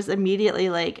relationship, it was immediately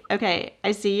like, okay,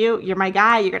 I see you. You're my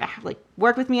guy. You're going to have like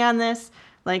work with me on this.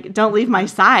 Like, don't leave my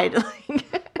side.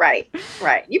 Right.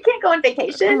 You can't go on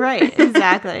vacation. Right.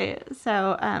 Exactly.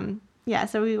 So, yeah,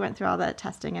 so we went through all the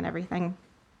testing and everything.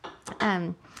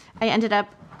 I ended up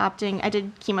I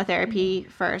did chemotherapy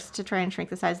first to try and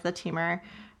shrink the size of the tumor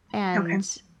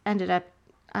and ended up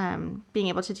being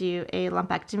able to do a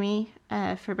lumpectomy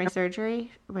for my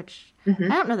surgery, which I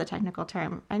don't know the technical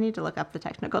term. I need to look up the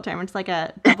technical term. It's like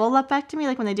a double lumpectomy,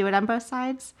 like when they do it on both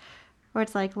sides, where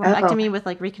it's like lumpectomy with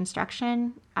like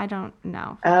reconstruction. I don't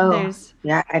know.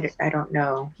 Yeah, I don't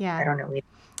know. Yeah. I don't know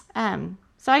either.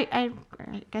 So I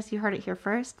guess you heard it here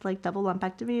first. Like double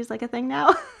lumpectomy is like a thing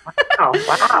now. Wow.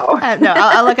 No,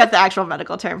 I'll look up the actual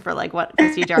medical term for like what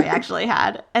procedure I actually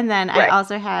had. And then I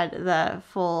also had the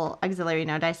full axillary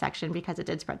node dissection because it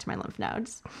did spread to my lymph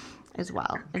nodes as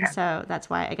well. And so that's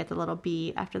why I get the little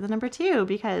B after the number 2,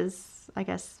 because I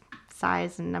guess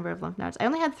size and number of lymph nodes. I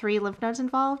only had 3 lymph nodes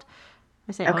involved.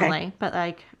 I say only, but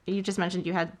like you just mentioned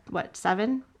you had what,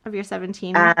 7 of your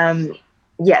 17?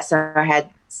 Yes, so I had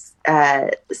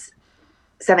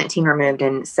 17 removed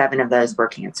and 7 of those were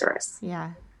cancerous.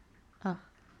 Yeah. Oh,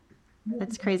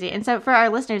 that's crazy. And so for our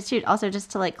listeners too, also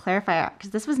just to like clarify, because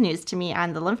this was news to me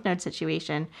on the lymph node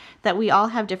situation, that we all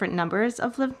have different numbers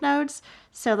of lymph nodes.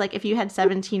 So like if you had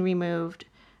 17 removed,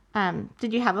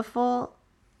 did you have a full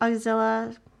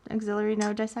axillary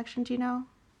node dissection? Do you know?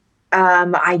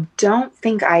 I don't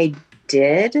think I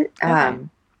did. Okay.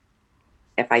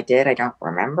 If I did, I don't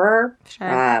remember.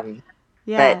 Sure.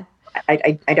 Yeah.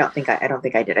 But I don't think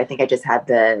I did. I think I just had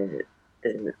the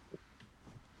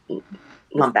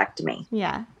lumpectomy.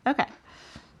 Yeah. Okay.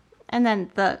 And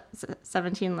then the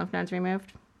 17 lymph nodes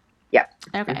removed? Yeah.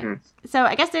 Okay. Mm-hmm. So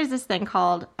I guess there's this thing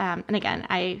called, and again,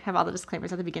 I have all the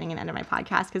disclaimers at the beginning and end of my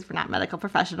podcast because we're not medical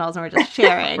professionals and we're just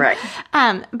sharing. Right.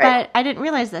 But I didn't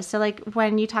realize this. So like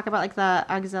when you talk about like the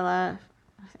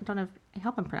I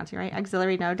hope I'm pronouncing it right,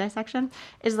 axillary node dissection,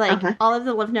 is like all of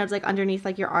the lymph nodes like underneath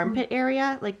like your armpit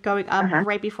area, like going up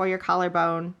right before your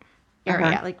collarbone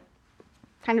area, like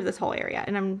kind of this whole area.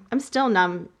 And I'm still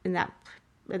numb in that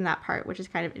part, which is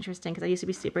kind of interesting because I used to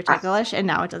be super ticklish and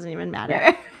now it doesn't even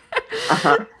matter.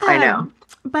 I know.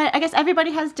 But I guess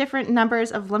everybody has different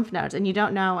numbers of lymph nodes, and you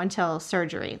don't know until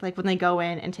surgery, like when they go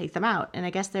in and take them out. And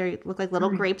I guess they look like little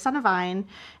grapes on a vine.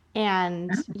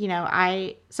 And,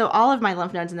 so all of my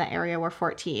lymph nodes in that area were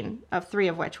 14, of 3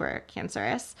 of which were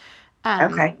cancerous.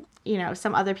 Okay.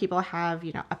 Some other people have,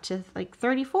 up to like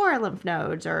 34 lymph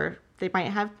nodes, or they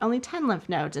might have only 10 lymph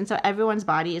nodes. And so everyone's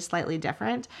body is slightly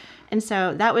different. And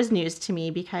so that was news to me,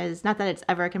 because not that it's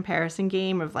ever a comparison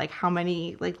game of like how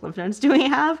many like lymph nodes do we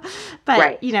have, but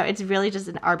Right. it's really just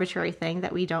an arbitrary thing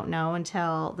that we don't know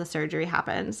until the surgery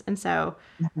happens. And so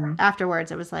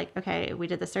afterwards it was like, okay, we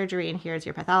did the surgery and here's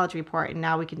your pathology report. And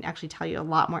now we can actually tell you a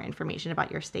lot more information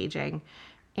about your staging.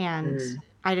 And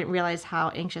I didn't realize how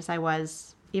anxious I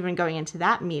was even going into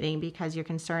that meeting, because you're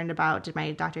concerned about, did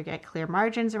my doctor get clear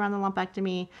margins around the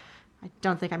lumpectomy? I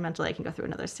don't think I'm mentally I can go through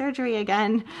another surgery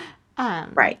again.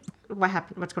 Right. What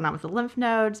happened? What's going on with the lymph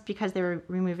nodes? Because they were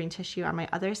removing tissue on my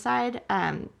other side.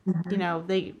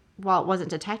 While it wasn't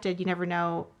detected, you never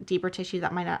know deeper tissue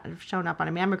that might not have shown up on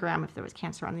a mammogram if there was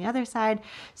cancer on the other side.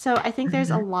 So I think there's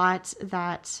a lot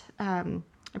that I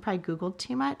probably Googled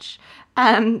too much,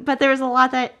 but there was a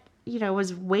lot that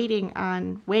was weighing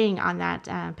on that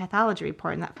pathology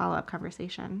report and that follow-up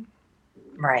conversation.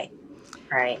 Right.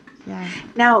 Yeah.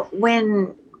 Now,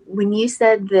 when you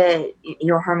said that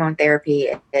your hormone therapy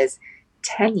is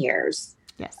 10 years,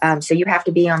 Yes. So you have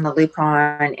to be on the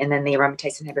Lupron and then the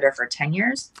aromatase inhibitor for 10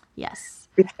 years? Yes.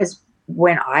 Because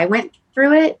when I went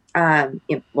through it, in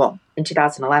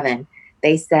 2011,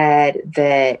 they said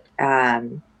that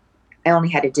I only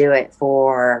had to do it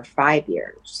for 5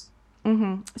 years.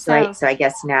 Mm-hmm. So I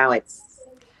guess now it's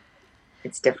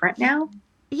different now.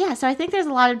 Yeah, so I think there's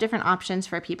a lot of different options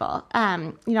for people.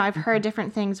 I've heard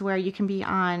different things where you can be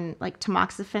on like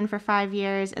tamoxifen for 5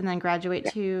 years and then graduate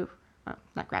to,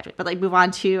 not graduate, but like move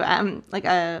on to like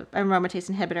a aromatase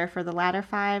inhibitor for the latter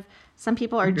 5. Some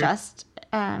people are just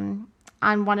on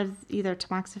one of either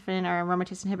tamoxifen or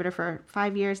aromatase inhibitor for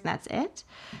 5 years, and that's it.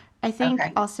 I think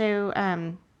also,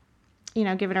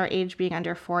 given our age being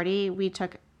under 40, we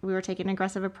were taking an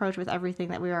aggressive approach with everything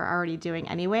that we were already doing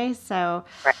anyway. So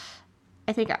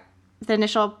I think the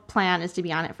initial plan is to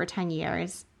be on it for 10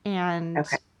 years. And,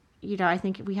 I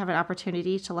think we have an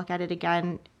opportunity to look at it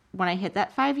again when I hit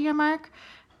that 5-year mark.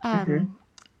 I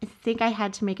think I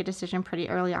had to make a decision pretty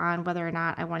early on whether or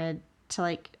not I wanted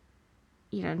to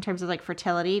in terms of like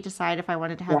fertility, decide if I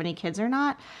wanted to have any kids or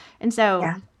not. And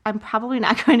so I'm probably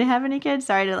not going to have any kids.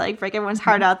 Sorry to break everyone's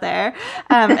heart out there.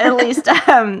 At least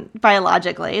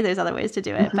biologically, there's other ways to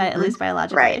do it, but at least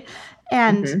biologically. Right.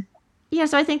 And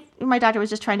so I think my doctor was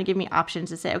just trying to give me options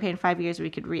to say, okay, in 5 years we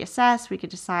could reassess, we could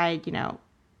decide,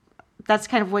 that's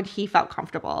kind of what he felt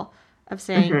comfortable of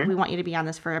saying, we want you to be on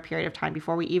this for a period of time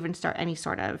before we even start any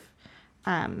sort of,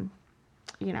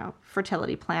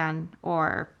 fertility plan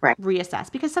or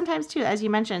reassess. Because sometimes too, as you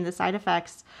mentioned, the side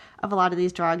effects of a lot of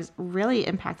these drugs really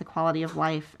impact the quality of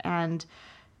life. And,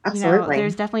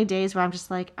 there's definitely days where I'm just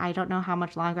like, I don't know how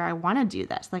much longer I want to do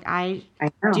this. Like I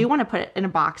do want to put it in a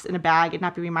box, in a bag, and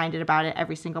not be reminded about it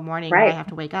every single morning when I have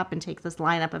to wake up and take this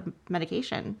lineup of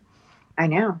medication. I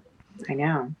know.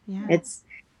 Yeah.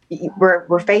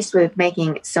 We're faced with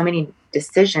making so many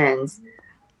decisions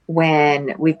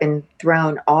when we've been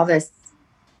thrown all this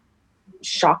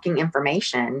shocking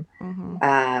information.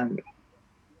 And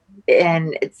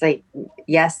it's like,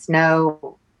 yes,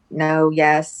 no,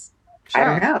 yes. Sure. I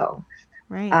don't know.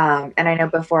 Right. And I know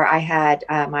before I had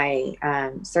my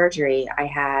surgery, I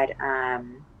had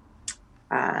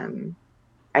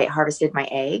I harvested my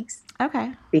eggs.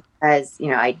 Okay. Because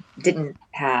I didn't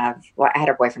have. Well, I had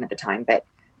a boyfriend at the time, but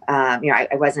I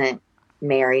wasn't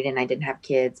married and I didn't have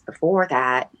kids before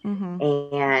that.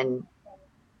 And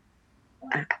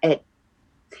I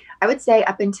would say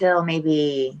up until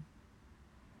maybe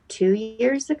 2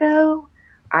 years ago,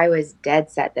 I was dead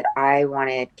set that I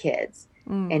wanted kids.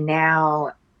 And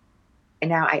now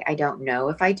I don't know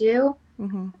if I do,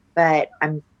 but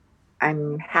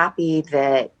I'm happy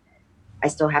that I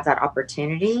still have that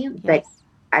opportunity, but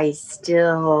I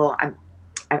feel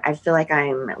like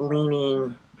I'm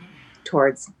leaning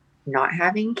towards not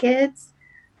having kids.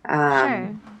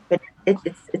 Sure. But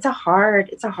it's a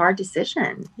hard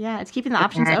decision. Yeah. It's keeping the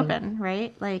options open,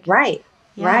 right? Right.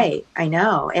 I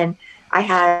know. And I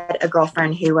had a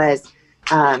girlfriend who was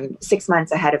 6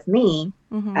 months ahead of me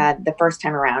the first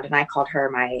time around, and I called her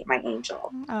my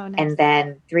angel. Oh, nice. And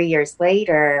then 3 years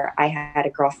later, I had a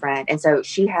girlfriend, and so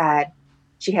she had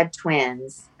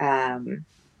twins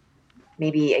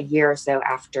maybe a year or so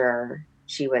after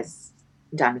she was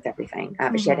done with everything.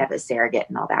 But she had to have a surrogate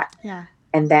and all that. Yeah.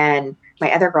 And then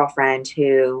my other girlfriend,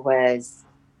 who was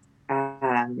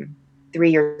 3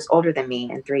 years older than me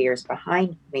and 3 years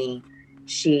behind me,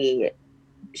 she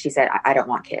said, I don't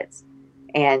want kids.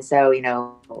 And so,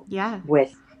 Yeah.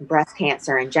 with breast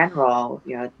cancer in general,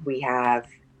 we have,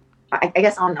 I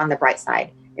guess on the bright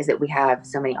side is that we have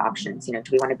so many options. Do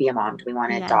we want to be a mom? Do we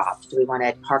want to Yes. adopt? Do we want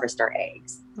to harvest our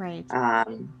eggs? Right.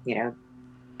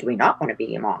 Do we not want to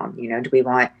be a mom? Do we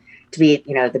want to be,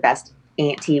 the best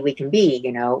auntie we can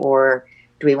be, or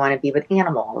do we want to be with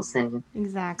animals? And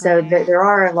exactly. So there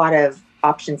are a lot of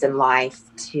options in life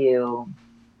to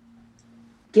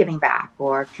giving back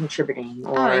or contributing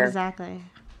exactly.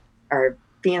 or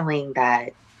feeling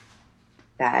that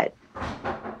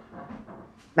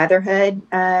motherhood,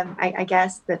 I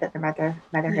guess that the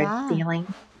motherhood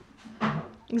feeling.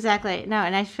 Exactly. No,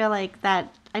 and I feel like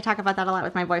that I talk about that a lot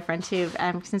with my boyfriend too.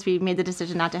 Since we made the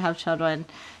decision not to have children,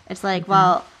 it's like,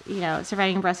 well,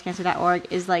 survivingbreastcancer.org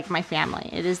is like my family.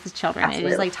 It is the children.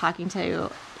 Absolutely. It is like talking to,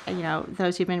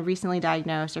 those who've been recently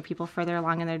diagnosed or people further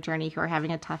along in their journey who are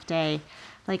having a tough day.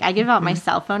 Like I give out my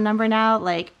cell phone number now.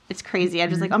 Like it's crazy. I'm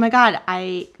just like, oh my God,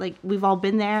 we've all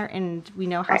been there and we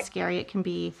know how scary it can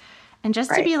be. And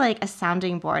just to be like a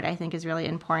sounding board, I think is really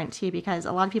important too, because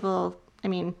a lot of people,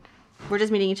 we're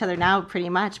just meeting each other now pretty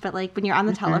much, but like when you're on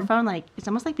the telephone, like it's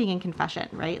almost like being in confession,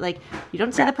 right? Like you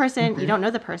don't see the person, you don't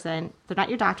know the person, they're not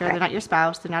your doctor, they're not your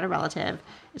spouse, they're not a relative.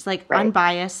 It's like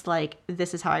unbiased, like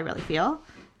this is how I really feel.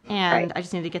 And I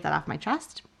just need to get that off my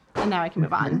chest and now I can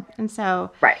move on. And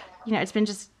so, it's been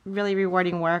just really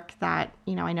rewarding work that,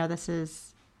 I know this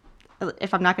is,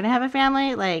 if I'm not going to have a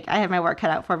family, like I have my work cut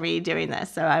out for me doing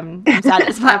this. So I'm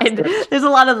satisfied. There's a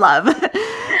lot of love.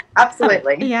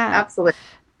 Absolutely. Absolutely.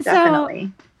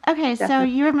 Definitely. So, okay. Definitely. So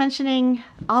you were mentioning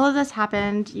all of this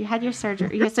happened. You had your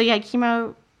surgery. So you had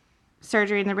chemo,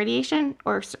 surgery, and the radiation,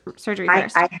 or surgery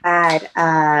first? I had,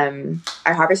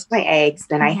 I harvested my eggs.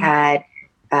 Then I had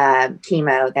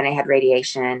chemo. Then I had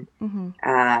radiation.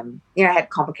 I had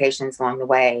complications along the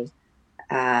way.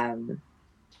 I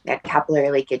had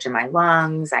capillary leakage in my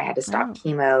lungs. I had to stop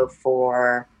chemo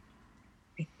for,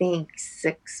 I think,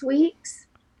 6 weeks.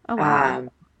 Oh, wow.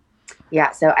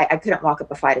 So I couldn't walk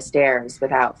up a flight of stairs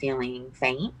without feeling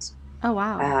faint. Oh,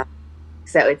 wow.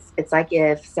 So it's like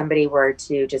if somebody were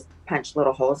to just punch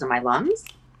little holes in my lungs,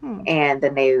 and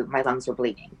then my lungs were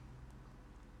bleeding.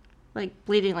 Like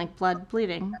bleeding, like blood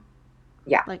bleeding.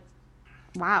 Yeah. Like,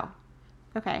 wow.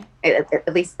 Okay.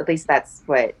 At least that's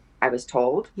what I was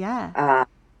told. Yeah.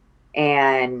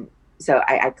 And so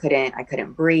I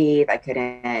couldn't breathe. I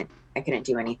couldn't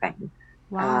do anything.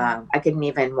 Wow. I couldn't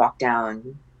even walk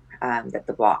down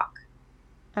the block.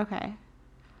 Okay.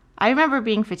 I remember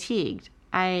being fatigued.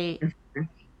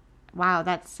 Wow,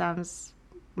 that sounds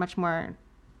much more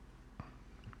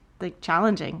like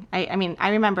challenging. I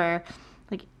remember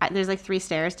like there's like 3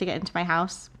 stairs to get into my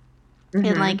house.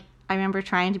 And like I remember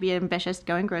trying to be ambitious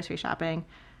going grocery shopping.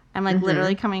 I'm like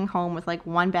literally coming home with like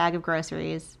 1 bag of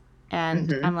groceries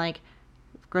and I'm like,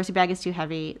 grocery bag is too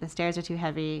heavy, the stairs are too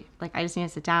heavy, like I just need to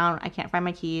sit down, I can't find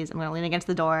my keys, I'm gonna lean against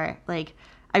the door. Like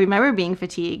I remember being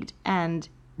fatigued and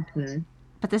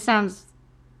but this sounds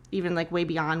even like way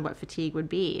beyond what fatigue would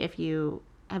be if you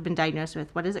have been diagnosed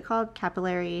with, what is it called?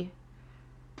 Capillary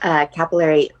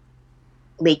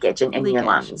leakage in your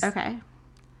lungs. Okay.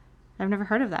 I've never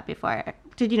heard of that before.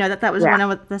 Did you know that was one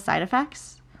of the side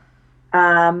effects?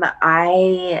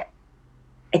 I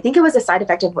think it was a side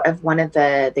effect of one of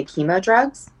the chemo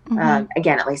drugs.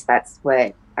 Again, at least that's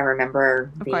what I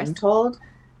remember being told.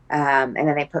 And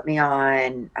then they put me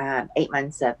on 8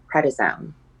 months of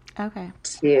prednisone. Okay.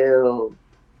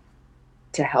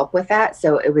 To help with that.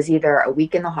 So it was either a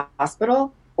week in the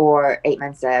hospital or 8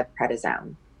 months of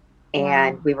prednisone.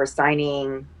 And we were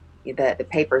signing the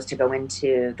papers to go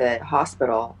into the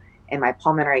hospital. And my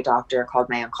pulmonary doctor called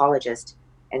my oncologist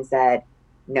and said,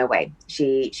 no way.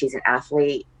 She's an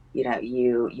athlete.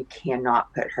 You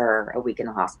cannot put her a week in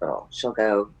the hospital. She'll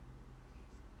go,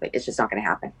 like, it's just not going to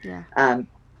happen. Yeah.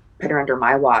 Put her under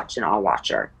my watch and I'll watch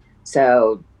her.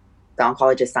 So the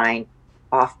oncologist signed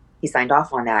off. He signed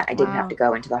off on that. I didn't have to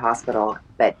go into the hospital,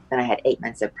 but then I had 8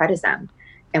 months of prednisone.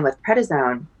 And with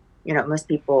prednisone, most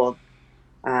people,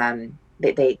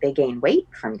 they gain weight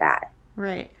from that.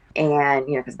 Right. And,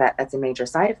 because that's a major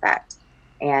side effect.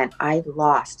 And I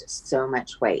lost so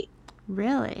much weight.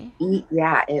 Really?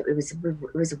 Yeah, it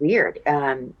was weird.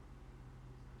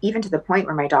 Even to the point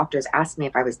where my doctors asked me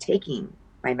if I was taking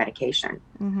my medication.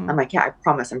 I'm like, yeah, I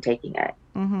promise I'm taking it.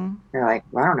 They're like,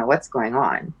 well, I don't know what's going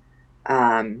on.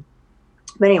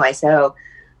 But anyway, so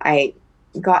I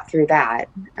got through that,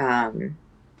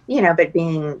 but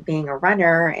being a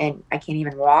runner and I can't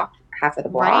even walk half of the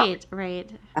block. Right.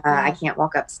 I can't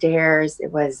walk upstairs.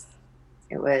 It was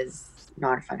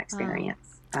not a fun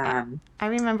experience. I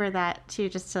remember that too,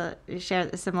 just to share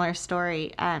a similar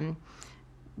story.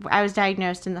 I was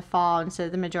diagnosed in the fall, and so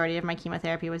the majority of my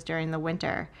chemotherapy was during the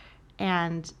winter.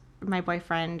 And my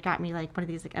boyfriend got me like one of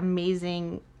these like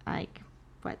amazing, like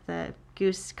the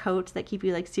goose coats that keep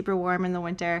you like super warm in the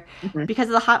winter because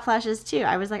of the hot flashes too.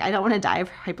 I was like, I don't want to die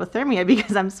of hypothermia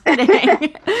because I'm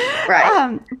sweating.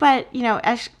 Right. But you know,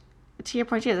 to your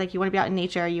point too, like you want to be out in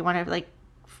nature, you want to like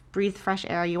breathe fresh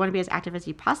air, you want to be as active as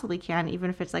you possibly can,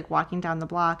 even if it's like walking down the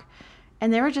block.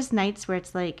 And there were just nights where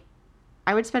it's like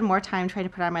I would spend more time trying to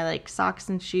put on my like socks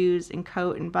and shoes and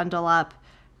coat and bundle up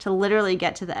to literally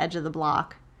get to the edge of the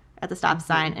block at the stop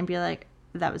sign and be like,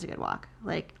 that was a good walk.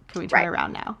 Like, can we turn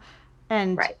around now?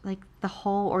 And like the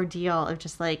whole ordeal of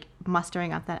just like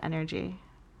mustering up that energy.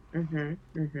 Sorry,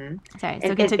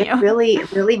 so continue.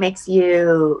 It really makes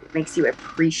you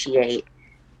appreciate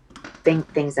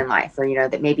things in life, or, you know,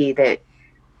 that maybe that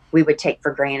we would take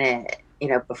for granted, you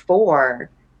know, before.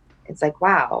 It's like,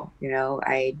 wow, you know,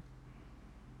 I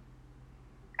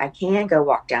can go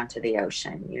walk down to the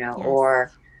ocean, you know,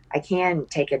 or I can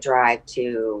take a drive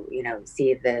to, you know,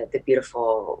 see the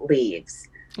beautiful leaves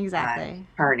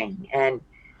turning. And,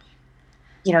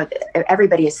 you know,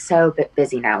 everybody is so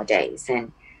busy nowadays.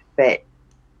 But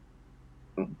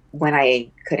when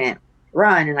I couldn't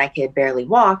run and I could barely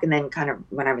walk, and then kind of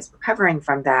when I was recovering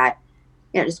from that,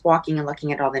 you know, just walking and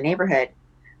looking at all the neighborhood,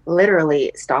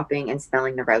 literally stopping and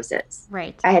smelling the roses.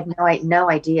 Right. I had no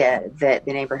idea that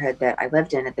the neighborhood that I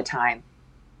lived in at the time,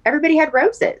 everybody had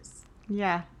roses.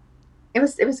 Yeah. It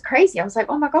was crazy. I was like,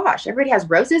 oh my gosh, everybody has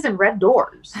roses and red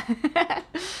doors.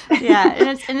 Yeah, and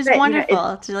it's but, wonderful, you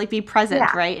know, to like be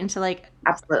present, right, and to like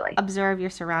absolutely observe your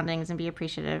surroundings and be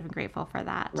appreciative and grateful for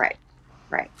that. Right.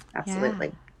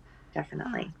 Absolutely,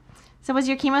 definitely. So was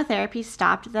your chemotherapy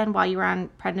stopped then while you were on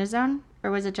prednisone,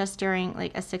 or was it just during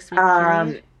like a 6-week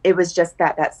period? It was just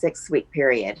that 6-week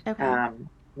period. Okay.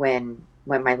 When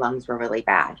my lungs were really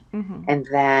bad, Mm-hmm. and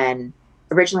then.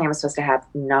 Originally, I was supposed to have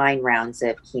 9 rounds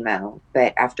of chemo,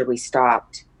 but after we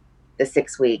stopped the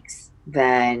 6 weeks,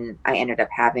 then I ended up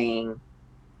having.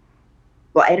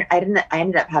 Well, I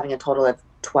ended up having a total of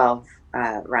 12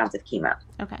 rounds of chemo.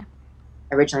 Okay.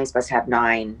 Originally, I was supposed to have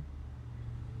 9,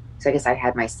 so I guess I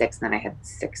had my 6, and then I had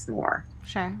 6 more.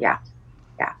 Sure. Yeah.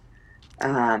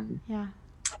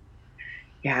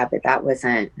 Yeah, but that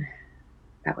wasn't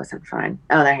fun.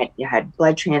 Oh, I had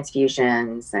blood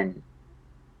transfusions and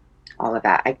all of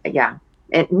that. And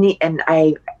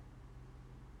I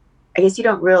guess you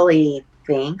don't really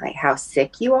think like how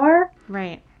sick you are.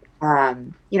 Right.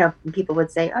 You know, people would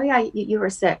say, oh yeah, you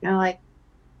were sick. And I'm like,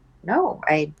 no,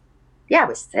 I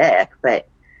was sick, but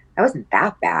I wasn't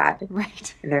that bad.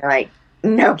 Right. And they're like,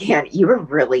 no, Ken, you were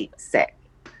really sick.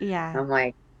 Yeah. And I'm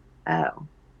like, oh,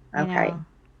 okay. You know.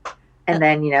 And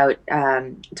then, you know,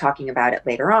 talking about it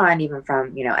later on, even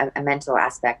from, you know, a mental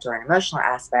aspect or an emotional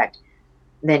aspect,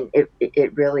 then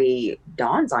it really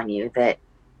dawns on you that,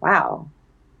 wow,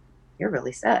 you're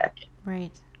really sick.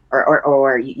 Right.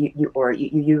 Or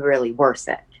you really were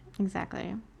sick.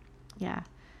 Exactly. Yeah.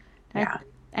 Yeah.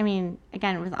 I mean,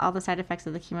 again, with all the side effects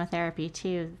of the chemotherapy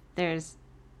too, there's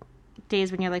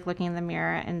days when you're like looking in the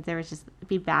mirror and there was just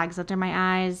be bags under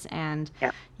my eyes, and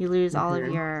you lose all of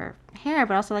your hair,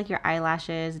 but also like your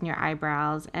eyelashes and your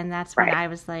eyebrows. And that's when I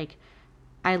was like,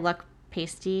 I look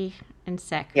pasty and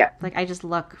sick. Yeah. Like I just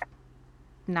look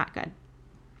not good.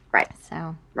 Right.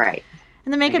 So. Right.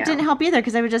 And the makeup didn't help either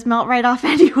because I would just melt right off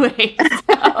anyway.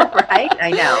 So. Right.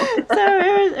 I know.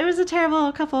 So it was a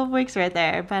terrible couple of weeks right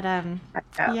there. But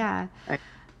yeah.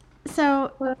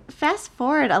 So fast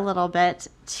forward a little bit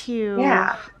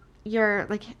to you're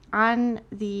like on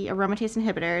the aromatase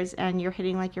inhibitors and you're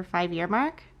hitting like your 5-year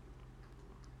mark.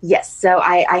 Yes. So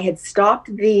I had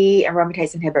stopped the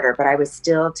aromatase inhibitor, but I was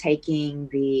still taking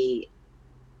the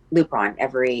Lupron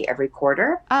every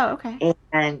quarter. Oh, okay.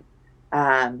 And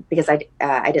because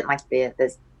I didn't like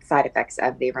the side effects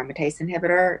of the aromatase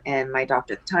inhibitor, and my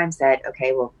doctor at the time said,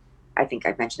 okay, well, I think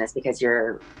I've mentioned this because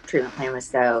your treatment plan was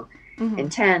so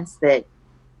intense that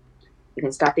you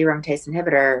can stop the aromatase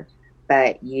inhibitor,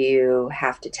 but you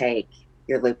have to take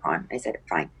your Lupron. I said,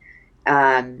 fine.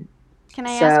 Can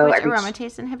I ask which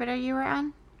aromatase inhibitor you were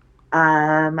on?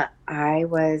 I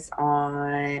was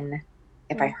on,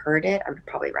 if I heard it, I would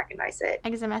probably recognize it.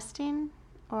 Exemestane?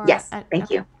 Or yes, thank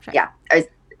you. Sure. Yeah.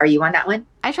 Are you on that one?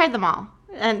 I tried them all.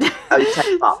 And oh, you tried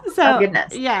them all. So, oh,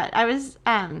 goodness. Yeah, I was,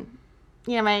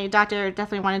 you know, my doctor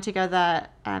definitely wanted to go the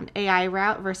AI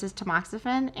route versus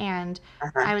tamoxifen, and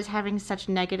I was having such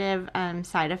negative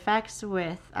side effects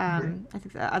with, I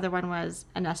think the other one was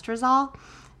anastrozole,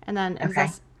 and then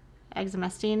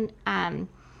exemestane.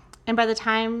 And by the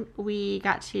time we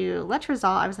got to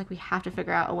letrozole, I was like, we have to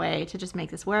figure out a way to just make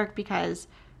this work because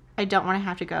I don't want to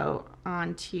have to go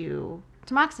on to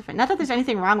tamoxifen. Not that there's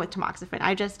anything wrong with tamoxifen.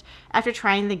 I just, after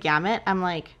trying the gamut, I'm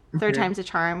like, third time's a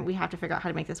charm. We have to figure out how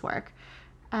to make this work.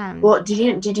 Well,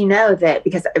 did you know that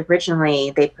because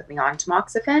originally they put me on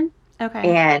tamoxifen,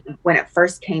 Okay. and when it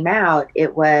first came out,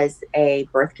 it was a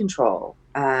birth control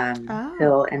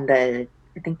pill in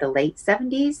I think the late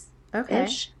 70s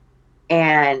ish.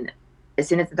 And as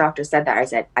soon as the doctor said that, I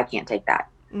said, I can't take that.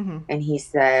 And he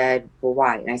said, well,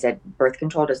 why? And I said, birth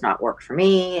control does not work for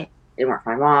me. It didn't work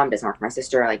for my mom. Doesn't work for my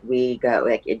sister. Like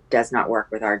it does not work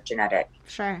with our genetic.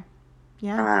 Sure.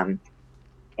 Yeah.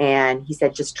 And he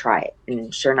said, just try it.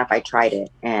 And sure enough, I tried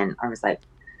it. And I was like,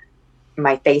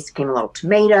 my face became a little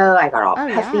tomato. I got all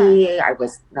puffy. Yeah. I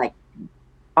was like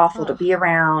awful to be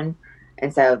around.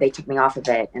 And so they took me off of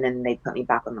it. And then they put me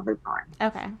back on the Lupron.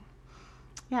 Okay.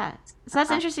 Yeah. So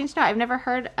that's interesting to know. I've never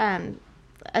heard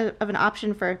of an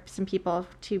option for some people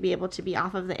to be able to be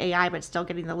off of the AI but still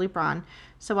getting the Lupron.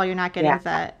 So while you're not getting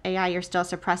the AI, you're still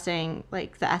suppressing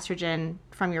like the estrogen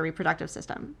from your reproductive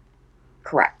system.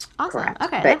 Correct. Awesome. Correct.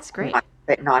 Okay, that's great.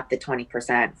 But not the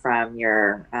 20% from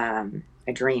your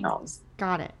adrenals.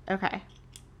 Got it. Okay.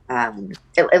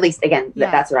 At least, again,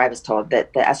 that's what I was told,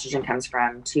 that the estrogen comes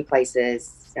from two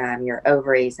places, your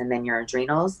ovaries and then your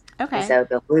adrenals. Okay. And so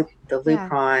the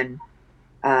Lupron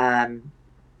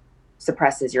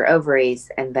suppresses your ovaries,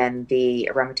 and then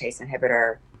the aromatase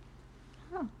inhibitor,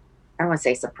 I don't want to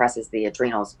say suppresses the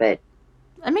adrenals, but...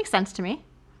 That makes sense to me.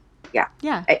 Yeah.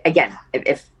 Yeah. Again,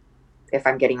 if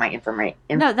I'm getting my information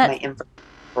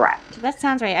correct. That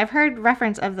sounds right. I've heard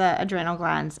reference of the adrenal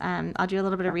glands. I'll do a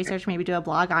little bit of research, maybe do a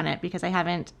blog on it because I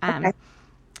haven't. Yeah,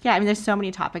 I mean, there's so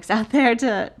many topics out there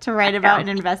to write about and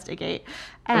investigate.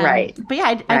 Right. But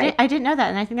yeah, I didn't know that,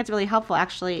 and I think that's really helpful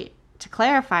actually to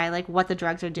clarify like what the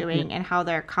drugs are doing and how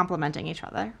they're complementing each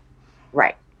other.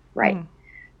 Right. Right.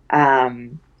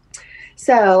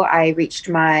 So I reached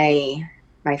my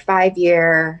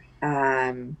 5-year.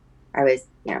 I was,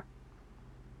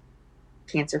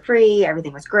 cancer-free.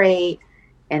 Everything was great.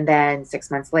 And then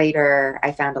 6 months later,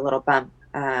 I found a little bump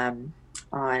on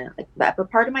like the upper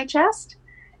part of my chest.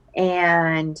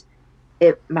 And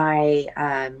my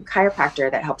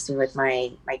chiropractor that helps me with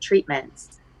my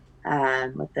treatments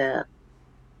with the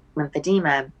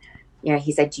lymphedema,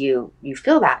 he said, do you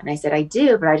feel that? And I said, I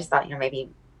do, but I just thought, maybe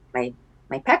my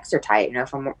pecs are tight,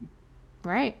 from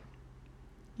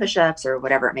push-ups or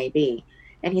whatever it may be.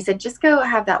 And he said, just go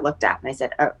have that looked at. And I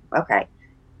said, oh, okay.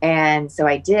 And so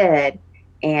I did,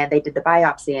 and they did the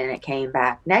biopsy, and it came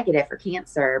back negative for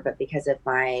cancer. But because of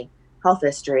my health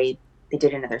history, they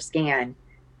did another scan,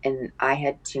 and I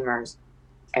had tumors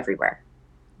everywhere.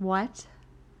 What?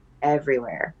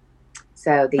 Everywhere.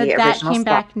 So but that came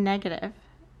back negative.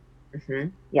 Mm-hmm.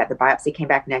 Yeah, the biopsy came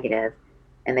back negative,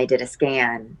 and they did a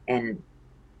scan, and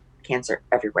cancer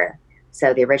everywhere.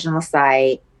 So the original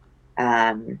site,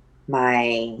 my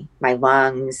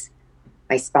lungs,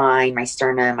 my spine, my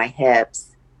sternum, my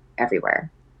hips, everywhere.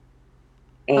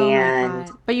 And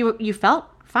but you felt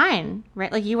fine,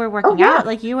 right? Like you were working out,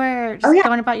 like you were just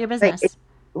going about your business.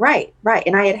 Right.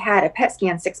 And I had a PET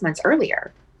scan 6 months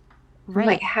earlier. Right. I'm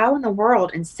like, how in the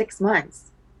world in 6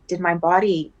 months did my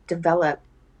body develop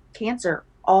cancer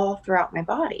all throughout my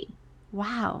body?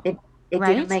 Wow. It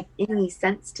didn't make any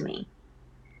sense to me.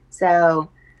 So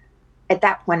at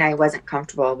that point, I wasn't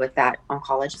comfortable with that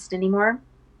oncologist anymore.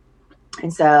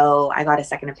 And so I got a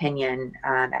second opinion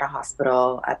at a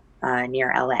hospital up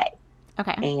near LA.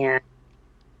 Okay. And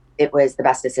it was the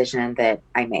best decision that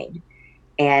I made.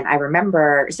 And I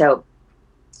remember, so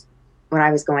when I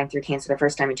was going through cancer the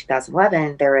first time in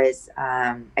 2011, there was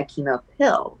a chemo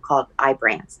pill called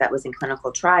Ibrance that was in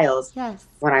clinical trials. Yes.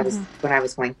 When I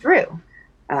was going through,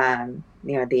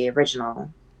 the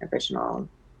original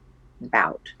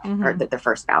bout, or the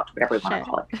first bout, whatever we want to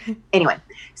call it. Anyway,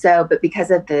 so, but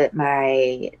because of the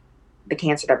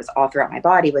cancer that was all throughout my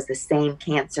body was the same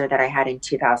cancer that I had in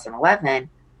 2011,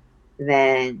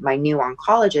 then my new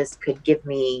oncologist could give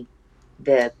me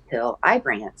the pill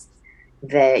Ibrance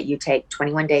that you take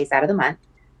 21 days out of the month,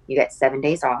 you get 7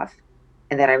 days off,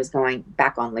 and that I was going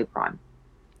back on Lupron.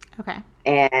 Okay.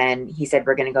 And he said,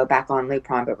 we're going to go back on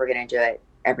Lupron, but we're going to do it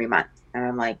every month. And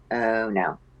I'm like, oh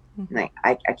no. Like,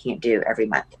 I can't do every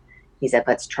month. He said,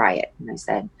 let's try it. And I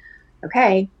said,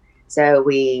 okay. So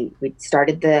we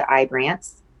started the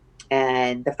Ibrance,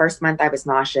 and the first month I was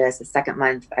nauseous. The second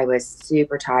month I was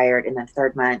super tired. And then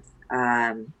third month,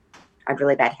 I had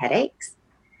really bad headaches.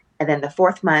 And then the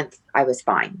fourth month I was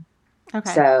fine. Okay.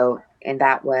 So, and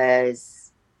that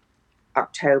was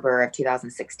October of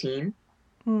 2016.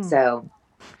 So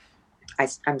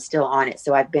I'm still on it.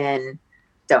 So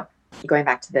so going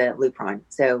back to the Lupron.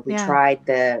 So we tried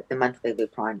the monthly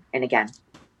Lupron, and again,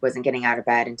 wasn't getting out of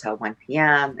bed until 1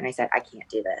 p.m. And I said, I can't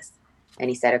do this. And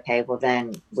he said, okay, well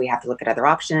then we have to look at other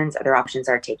options. Other options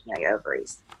are taking out your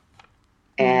ovaries.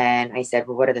 And I said,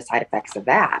 well, what are the side effects of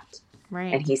that?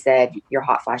 Right. And he said, your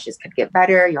hot flashes could get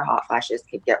better. Your hot flashes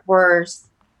could get worse.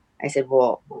 I said,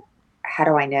 well, how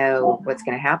do I know what's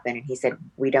going to happen? And he said,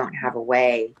 we don't have a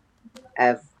way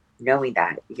of knowing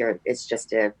that. You're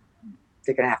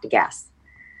going to have to guess,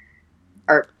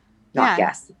 or not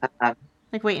guess.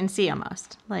 Like wait and see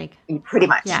almost. Like pretty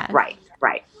much. Yeah. Right.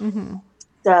 Mm-hmm.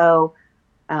 So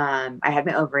I had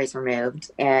my ovaries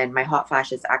removed, and my hot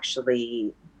flashes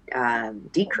actually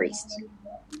decreased.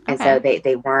 And so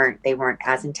they weren't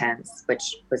as intense,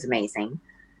 which was amazing.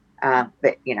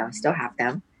 But still have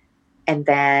them. And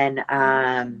then,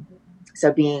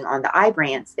 so being on the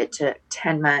Ibrance, it took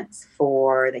 10 months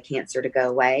for the cancer to go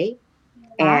away.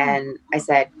 And I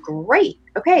said, great.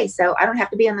 Okay. So I don't have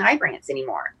to be on the Ibrance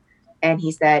anymore. And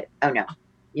he said, oh no,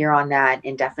 you're on that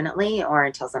indefinitely or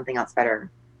until something else better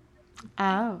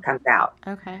comes out.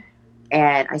 Okay.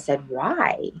 And I said,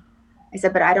 why? I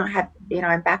said, but I don't have,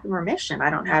 I'm back in remission. I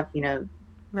don't have,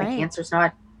 my cancer's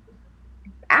not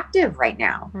active right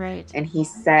now. Right. And he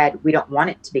said, we don't want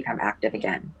it to become active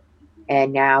again.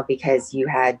 And now because you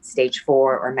had stage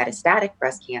 4 or metastatic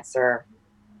breast cancer,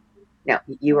 no,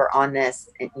 you're on this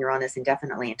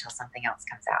indefinitely until something else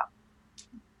comes out.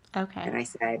 Okay. And I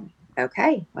said,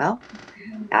 okay, well,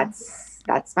 that's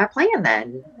my plan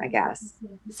then, I guess.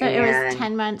 So it was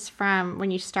 10 months from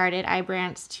when you started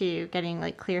Ibrance to getting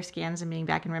like clear scans and being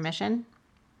back in remission?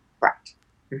 Correct.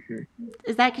 Mm-hmm.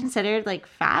 Is that considered like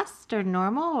fast or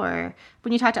normal, or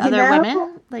when you talk to other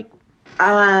women? Like,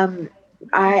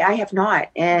 I have not,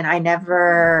 and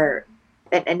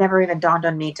it never even dawned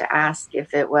on me to ask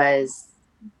if it was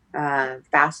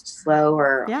fast, slow,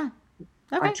 or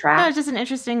on track. No, it's just an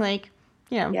interesting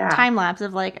time lapse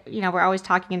of we're always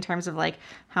talking in terms of like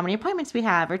how many appointments we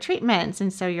have or treatments,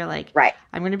 and so you're like, right,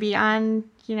 I'm going to be on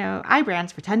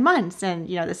Ibrance for 10 months, and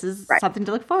this is something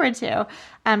to look forward to.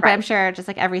 But I'm sure just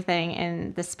like everything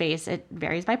in the space, it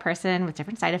varies by person with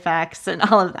different side effects and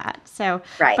all of that. So,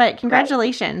 but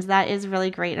congratulations, that is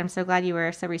really great. I'm so glad you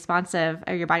were so responsive,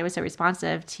 or your body was so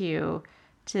responsive to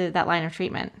that line of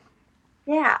treatment.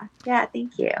 Yeah.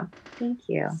 Thank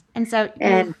you. And so,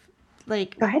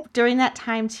 during that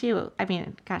time too, I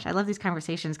mean, gosh, I love these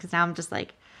conversations because now I'm just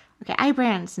like, okay,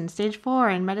 Ibrance and stage 4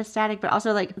 and metastatic, but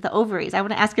also like the ovaries. I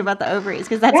want to ask about the ovaries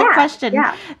because that's a question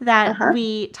that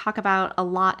we talk about a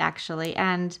lot actually.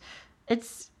 And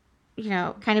it's,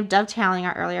 kind of dovetailing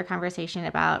our earlier conversation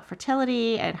about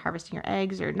fertility and harvesting your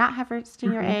eggs or not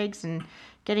harvesting your eggs and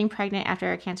getting pregnant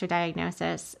after a cancer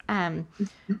diagnosis.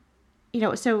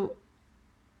 So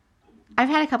I've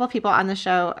had a couple people on the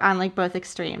show on like both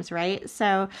extremes, right?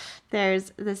 So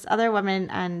there's this other woman,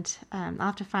 and I'll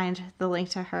have to find the link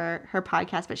to her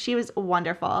podcast, but she was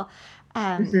wonderful.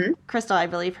 Crystal, I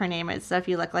believe her name is. So if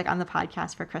you look like on the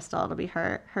podcast for Crystal, it'll be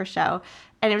her show.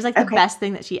 And it was like the best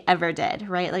thing that she ever did,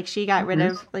 right? Like she got rid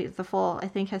of like the full, I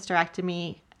think,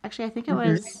 hysterectomy. Actually, I think it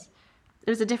was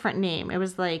a different name. It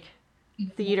was like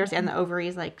the uterus and the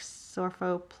ovaries, like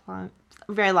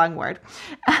very long word.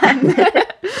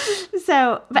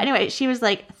 But anyway, she was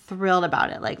like thrilled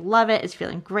about it, like love it, is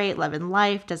feeling great, loving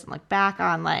life, doesn't look back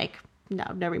on like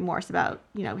no remorse about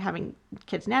having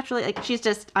kids naturally. Like she's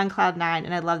just on cloud 9,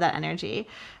 and I love that energy.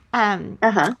 And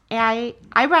I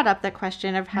brought up the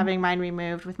question of having mine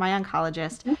removed with my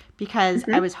oncologist because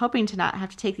I was hoping to not have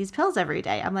to take these pills every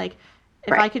day. I'm like,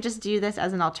 if I could just do this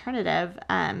as an alternative,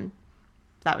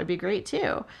 that would be great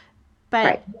too.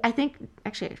 But I think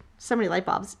actually so many light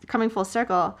bulbs coming full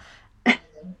circle.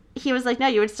 He was like, no,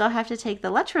 you would still have to take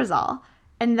the letrozole.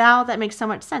 And now that makes so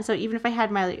much sense. So even if I had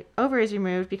my ovaries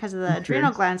removed because of the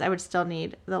adrenal glands, I would still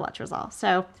need the letrozole.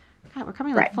 So, God, we're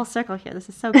coming like full circle here. This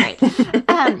is so great.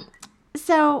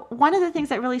 So one of the things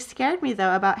that really scared me,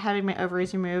 though, about having my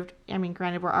ovaries removed, I mean,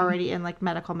 granted, we're already in like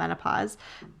medical menopause,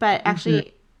 but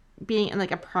actually being in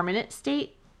like a permanent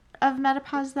state of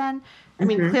menopause then. I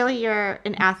mean, clearly you're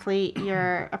an athlete,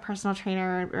 you're a personal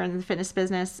trainer, or in the fitness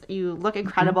business, you look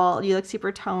incredible, you look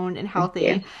super toned and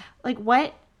healthy. Like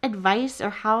what advice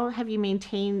or how have you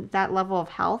maintained that level of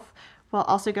health while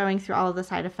also going through all of the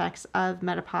side effects of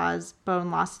menopause,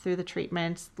 bone loss through the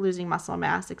treatments, losing muscle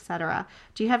mass, etc.?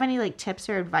 Do you have any like tips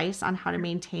or advice on how to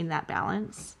maintain that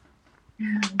balance?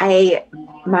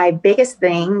 My biggest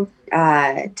thing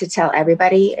to tell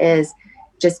everybody is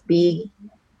just be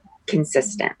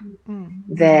consistent.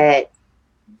 That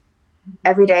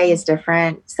every day is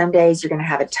different. Some days you're going to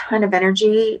have a ton of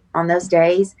energy on those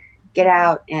days. Get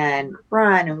out and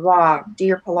run and walk, do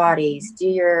your Pilates, do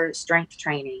your strength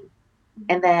training.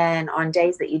 And then on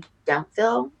days that you don't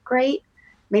feel great,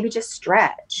 maybe just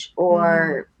stretch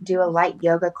or do a light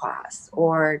yoga class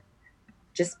or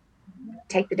just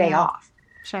take the day off.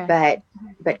 Sure. But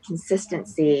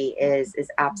consistency is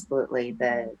absolutely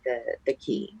the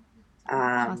key.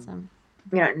 Awesome.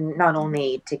 Not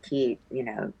only to keep,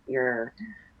 your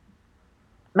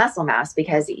muscle mass,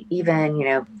 because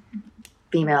even,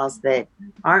 females that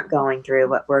aren't going through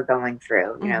what we're going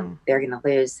through, they're going to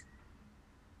lose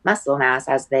muscle mass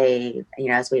as they,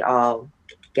 as we all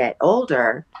get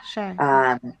older. Sure.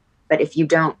 But if you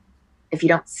don't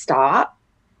stop,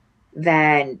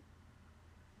 then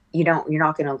you're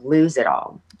not going to lose it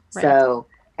all. Right. So,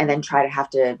 and then try to have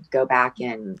to go back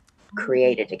and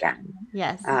create it again.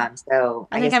 Yes. So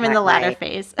I think I'm in the latter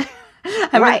phase.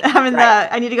 Right. I'm in the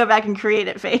I need to go back and create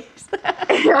it phase.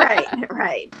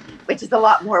 Right. Which is a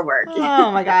lot more work.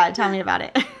 Oh my God. Tell me about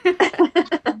it.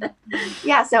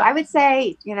 Yeah. So I would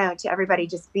say, to everybody,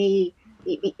 just be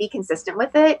consistent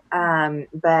with it.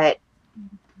 But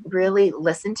really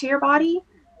listen to your body.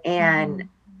 And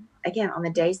again, on the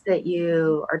days that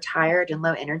you are tired and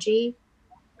low energy,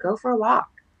 go for a walk,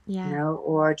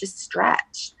 or just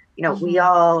stretch. We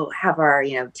all have our,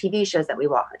 TV shows that we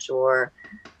watch or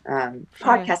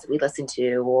podcasts that we listen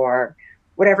to or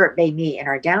whatever it may be in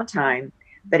our downtime.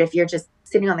 But if you're just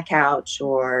sitting on the couch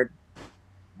or,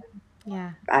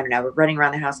 I don't know, running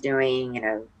around the house doing,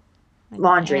 like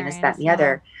laundry and this, that, and the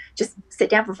other, just sit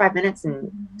down for 5 minutes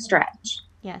and stretch.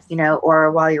 Yes.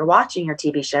 Or while you're watching your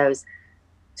TV shows,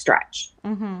 stretch.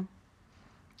 Mm-hmm.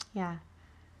 Yeah.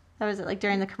 That was it, like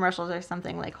during the commercials or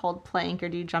something, like hold plank or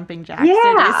do jumping jacks or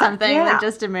do something like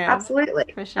just to move.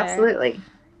 Absolutely. For sure. Absolutely.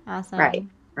 Awesome. Right.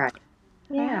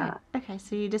 Yeah. Right. Okay.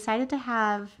 So you decided to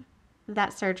have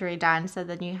that surgery done. So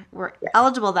then you were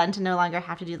eligible then to no longer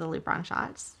have to do the Lupron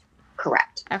shots.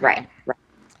 Correct. Okay. Right.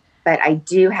 But I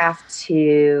do have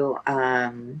to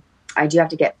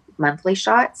get monthly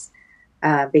shots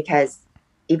because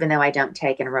even though I don't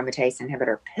take an aromatase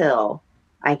inhibitor pill,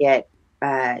 I get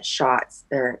shots.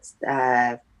 There's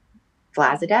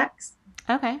Flazodex.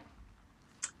 Okay.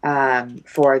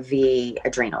 For the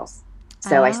adrenals.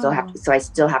 So I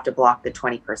still have to block the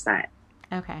 20%.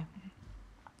 Okay.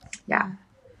 Yeah.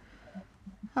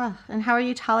 Oh, and how are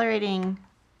you tolerating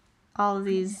all of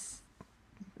these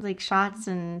like shots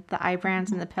and the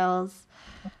Ibrance and the pills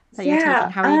that you're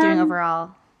taking? How are you doing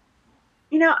overall?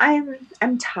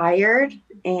 I'm tired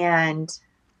and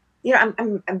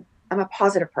I'm a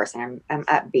positive person. I'm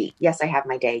upbeat. Yes, I have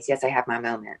my days. Yes, I have my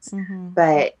moments. Mm-hmm.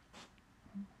 But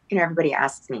everybody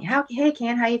asks me, "Hey,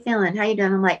 Ken, how you feeling? How you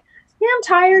doing?" I'm like, "Yeah, I'm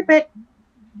tired, but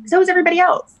so is everybody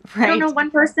else." Right. I don't know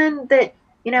one person that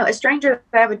a stranger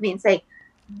that I would meet and say,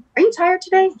 "Are you tired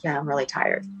today?" "Yeah, I'm really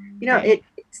tired." Right.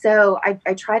 So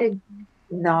I try to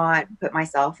not put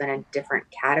myself in a different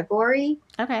category.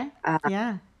 Okay.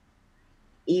 Yeah.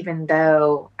 Even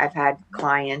though I've had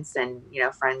clients and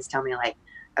friends tell me like,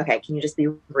 "Okay, can you just be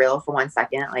real for 1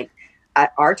 second? Like,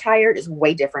 our tired is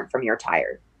way different from your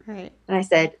tired." Right. And I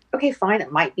said, "Okay, fine.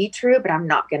 It might be true, but I'm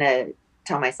not going to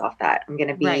tell myself that. I'm going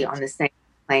to be on the same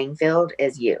playing field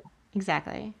as you."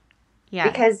 Exactly. Yeah.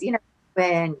 Because,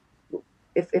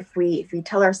 if we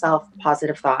tell ourselves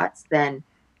positive thoughts, then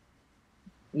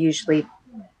usually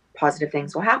positive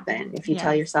things will happen. If you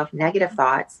tell yourself negative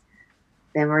thoughts,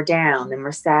 then we're down, then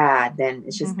we're sad, then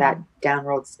it's just that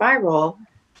downward spiral.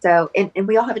 So, and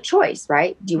we all have a choice,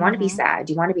 right? Do you want to be sad?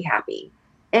 Do you want to be happy?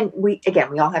 And we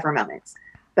all have our moments,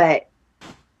 but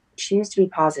choose to be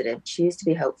positive, choose to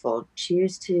be hopeful,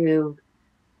 choose to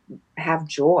have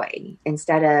joy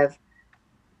instead of,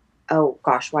 "Oh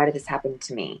gosh, why did this happen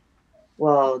to me?"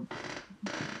 Well,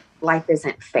 life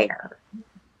isn't fair.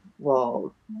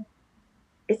 Well,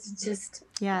 it's just,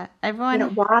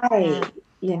 everyone, why,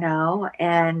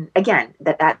 and again,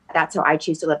 that's how I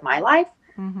choose to live my life.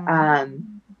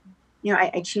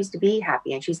 I choose to be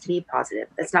happy. I choose to be positive.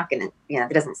 That's not going to,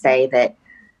 that doesn't say that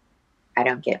I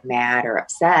don't get mad or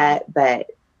upset,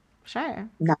 but sure.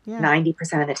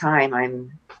 90% of the time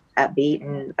I'm upbeat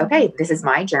and okay, this is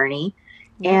my journey.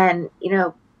 And,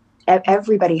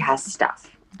 everybody has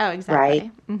stuff. Oh,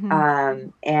 exactly.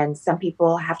 Right. And some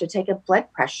people have to take a blood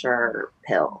pressure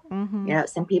pill.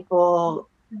 Some people,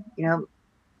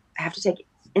 have to take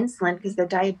insulin because they're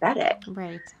diabetic.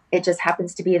 Right. It just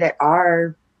happens to be that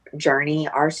our journey,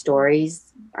 our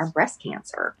stories are breast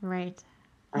cancer. Right.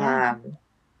 Yeah.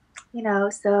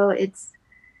 So it's,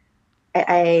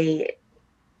 there's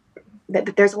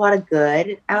a lot of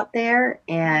good out there,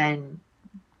 and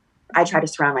I try to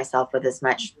surround myself with as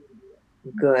much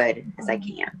good as I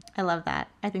can. I love that.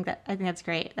 I think that's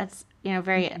great. That's,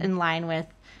 very in line with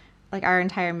like our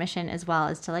entire mission as well,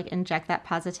 is to like inject that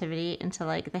positivity into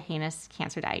like the heinous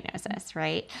cancer diagnosis,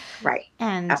 right? Right.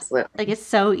 And Absolutely. like it's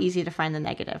so easy to find the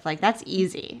negative. Like that's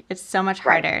easy. It's so much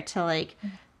harder to like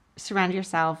surround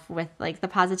yourself with like the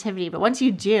positivity, but once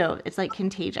you do, it's like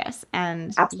contagious.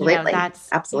 And Absolutely. that's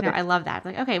Absolutely. I love that.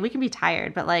 Like, okay, we can be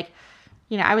tired, but like,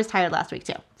 I was tired last week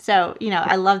too. So,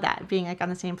 I love that, being like on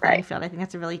the same playing field. I think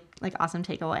that's a really like awesome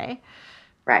takeaway.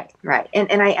 Right.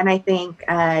 And I think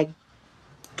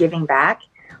giving back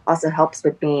also helps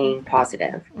with being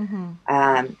positive.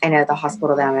 I know the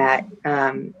hospital that I'm at,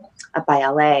 up by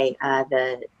LA,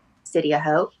 the City of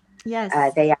Hope.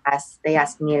 Yes. They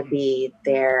asked me to be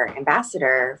their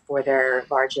ambassador for their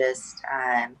largest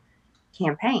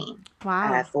campaign.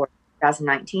 Wow. For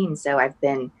 2019. So I've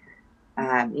been,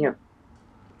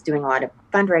 doing a lot of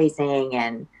fundraising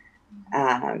and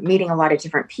meeting a lot of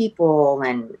different people,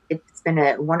 and it's been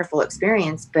a wonderful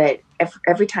experience. But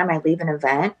every time I leave an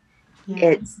event,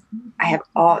 I have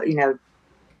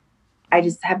I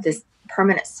just have this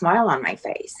permanent smile on my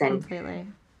face, and completely.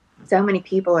 So many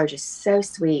people are just so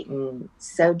sweet and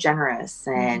so generous,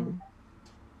 and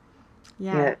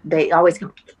they always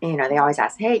come. They always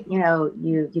ask, "Hey,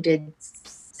 you did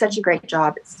such a great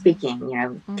job at speaking.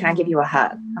 Can I give you a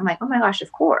hug?" I'm like, "Oh my gosh,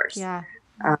 of course." Yeah.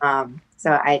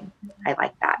 So I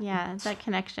like that. Yeah, that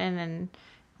connection and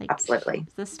like absolutely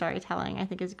the storytelling, I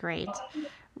think, is great.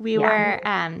 We were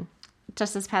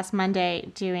just this past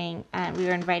Monday we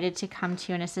were invited to come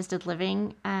to an assisted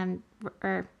living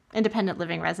or independent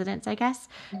living residence, I guess,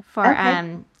 for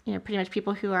pretty much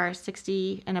people who are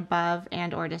 60 and above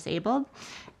and or disabled.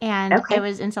 And it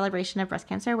was in celebration of Breast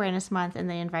Cancer Awareness Month, and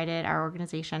they invited our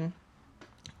organization,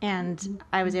 and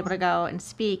I was able to go and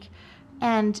speak.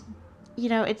 And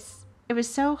it was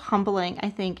so humbling, I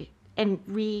think, and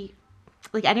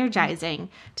energizing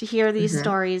to hear these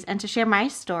stories and to share my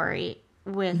story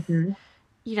with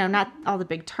not all the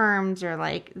big terms or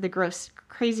like the gross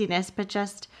craziness, but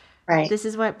just this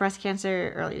is what breast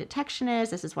cancer early detection is.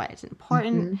 This is why it's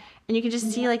important. And you can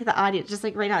just see like the audience, just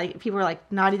like right now, like people were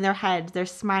like nodding their heads, they're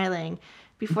smiling.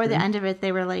 Before the end of it,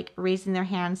 they were like raising their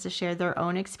hands to share their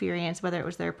own experience, whether it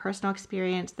was their personal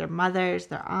experience, their mothers,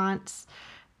 their aunts.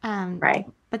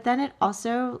 But then it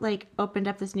also like opened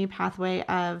up this new pathway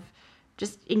of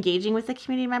just engaging with the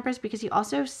community members, because you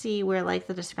also see where like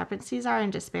the discrepancies are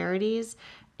and disparities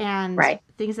and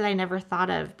things that I never thought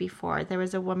of before. There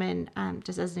was a woman,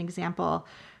 just as an example,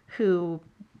 who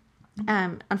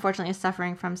unfortunately is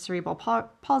suffering from cerebral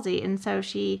palsy, and so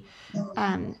she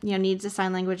needs a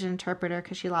sign language interpreter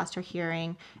because she lost her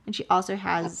hearing, and she also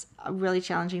has a really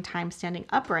challenging time standing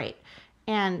upright.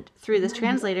 And through this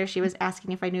translator, she was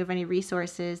asking if I knew of any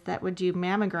resources that would do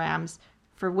mammograms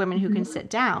for women who can sit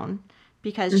down,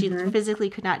 because she physically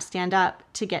could not stand up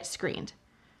to get screened.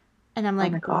 And I'm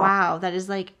like, wow, that is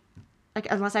like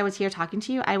unless I was here talking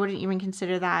to you, I wouldn't even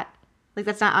consider that. Like,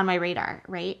 that's not on my radar,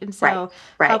 right? And so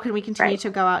how can we continue to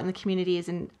go out in the communities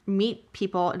and meet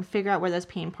people and figure out where those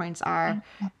pain points are,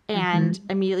 and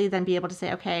immediately then be able to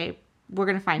say, okay, we're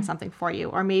going to find something for you.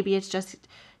 Or maybe it's just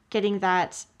getting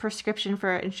that prescription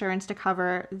for insurance to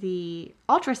cover the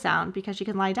ultrasound because you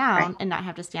can lie down and not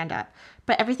have to stand up.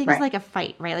 But everything is like a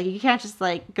fight, right? Like, you can't just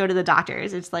like go to the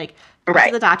doctors. It's like talk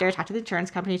to the doctor, talk to the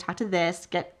insurance company, talk to this,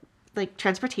 get like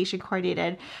transportation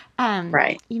coordinated.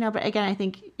 But again, I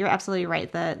think you're absolutely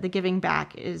right. The giving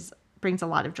back brings a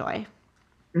lot of joy.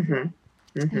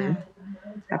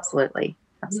 Absolutely.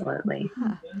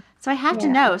 Huh. So I have to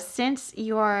know, since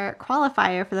your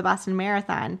qualifier for the Boston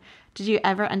Marathon, did you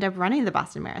ever end up running the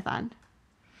Boston Marathon?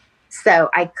 So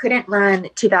I couldn't run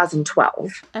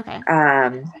 2012. Okay.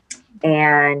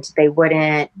 And they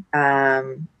wouldn't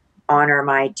honor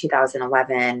my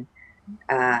 2011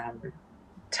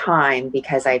 time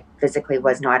because I physically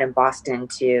was not in Boston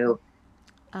to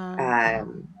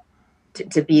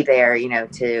be there,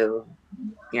 to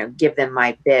give them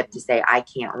my bib to say I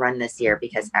can't run this year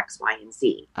because X, Y, and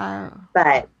Z.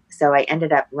 But so I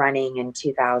ended up running in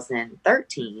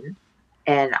 2013,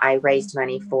 and I raised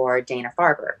money for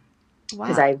Dana-Farber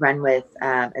because I run with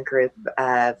a group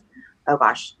of, oh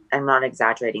gosh, I'm not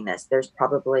exaggerating this. There's got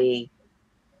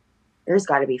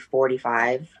to be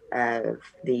 45 of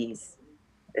these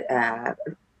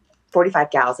 45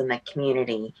 gals in the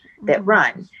community that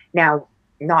run. Now,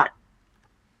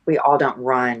 we all don't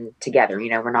run together.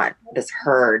 We're not this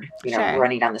herd,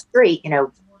 running down the street,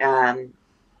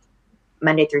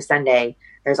 Monday through Sunday,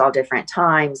 there's all different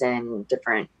times and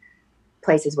different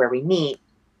places where we meet.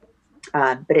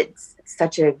 But it's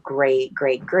such a great,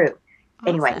 great group.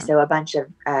 Anyway, Awesome. so a bunch of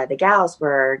the gals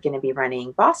were going to be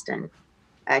running Boston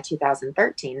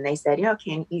 2013. And they said,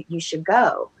 Can you should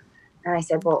go. And I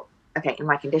said, well, okay, in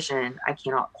my condition, I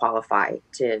cannot qualify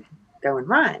to go and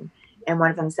run. And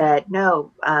one of them said,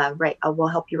 no, we'll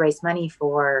help you raise money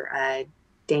for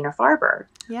Dana Farber.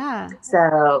 Yeah.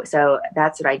 So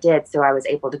that's what I did. So I was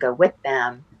able to go with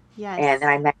them. Yes. And then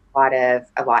I met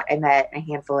I met a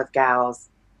handful of gals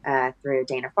through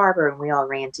Dana Farber, and we all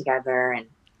ran together. And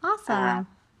awesome.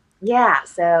 Yeah,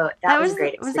 so that was a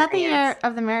great experience. Was that the year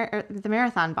of the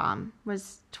marathon bomb?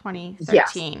 Was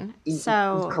 2013? Yes.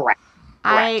 So correct.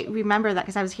 I remember that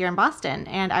because I was here in Boston,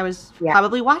 and I was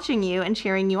probably watching you and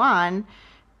cheering you on.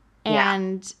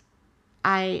 And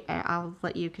I'll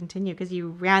let you continue because you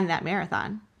ran that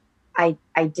marathon. I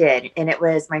did, and it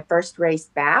was my first race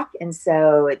back, and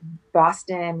so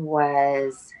Boston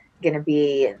was going to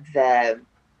be the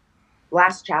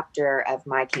last chapter of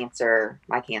my cancer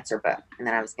book, and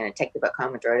then I was going to take the book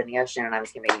home and throw it in the ocean, and I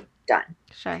was going to be done.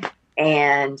 Sure.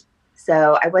 And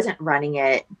so I wasn't running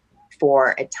it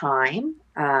for a time,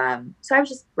 so I was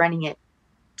just running it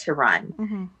to run.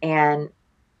 Mm-hmm. And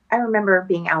I remember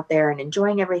being out there and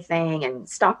enjoying everything and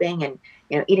stopping and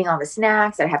eating all the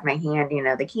snacks. I'd have my hand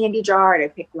the candy jar.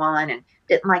 I'd pick one and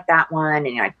didn't like that one,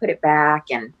 and I'd put it back.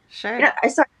 And sure, I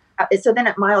saw. So then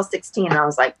at mile 16, I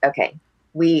was like, okay,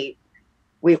 we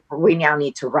now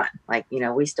need to run. Like,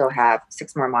 we still have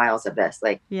 6 more miles of this.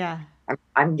 Like, yeah,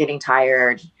 I'm getting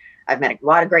tired. I've met a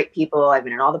lot of great people. I've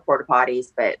been in all the porta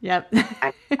potties, but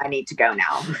I need to go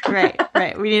now.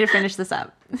 Right. We need to finish this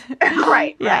up.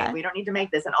 Right. We don't need to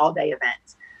make this an all day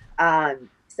event.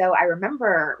 So I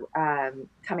remember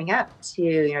coming up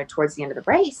to, towards the end of the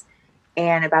race,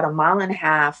 and about a mile and a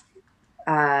half,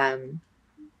 to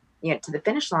the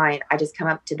finish line, I just come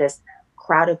up to this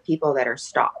crowd of people that are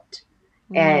stopped.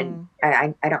 And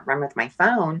I don't run with my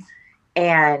phone.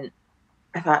 And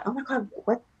I thought, oh my God,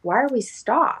 why are we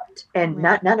stopped? And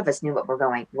none of us knew what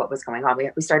was going on.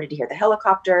 We started to hear the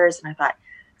helicopters, and I thought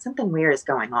something weird is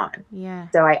going on. Yeah.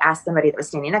 So I asked somebody that was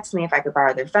standing next to me if I could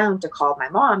borrow their phone to call my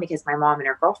mom, because my mom and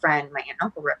her girlfriend, my aunt and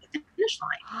uncle, were at the finish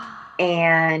line.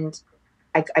 And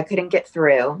I couldn't get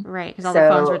through. Right. Because all the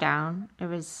phones were down. It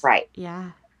was. Right.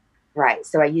 Yeah. Right.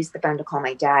 So I used the phone to call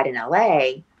my dad in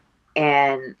LA.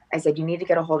 And I said, you need to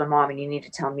get a hold of Mom, and you need to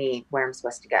tell me where I'm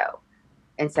supposed to go.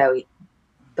 And so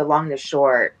the long and the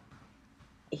short,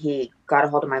 he got a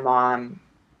hold of my mom,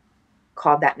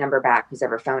 called that number back,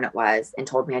 whosever phone it was, and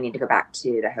told me I need to go back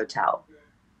to the hotel.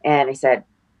 And I said,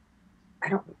 I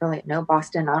don't really know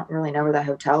Boston. I don't really know where the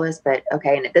hotel is, but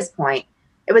okay. And at this point,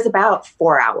 it was about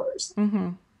 4 hours.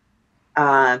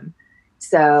 Mm-hmm.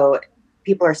 So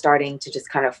people are starting to just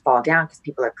kind of fall down because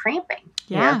people are cramping.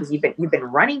 Yeah. Because you've been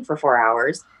running for 4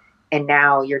 hours, and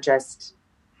now you're just,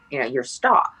 you're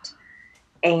stopped.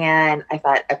 And I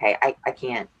thought, okay, I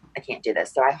can't do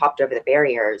this. So I hopped over the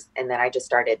barriers, and then I just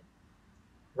started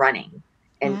running.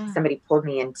 And somebody pulled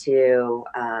me into,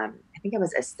 I think it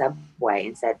was a Subway,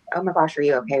 and said, oh my gosh, are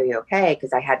you okay? Are you okay?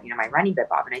 Because I had, my running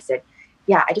bib off. And I said,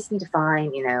 yeah, I just need to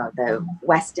find, the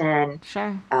Westin.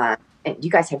 Sure. And you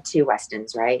guys have 2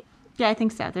 Westins, right? Yeah, I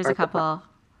think so. There's a couple.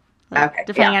 Okay.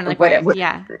 Depending on the grade.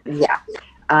 Yeah.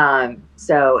 Yeah.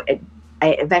 So I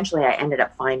eventually ended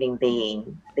up finding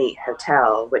the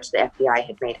hotel, which the FBI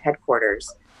had made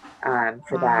headquarters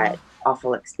for that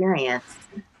awful experience.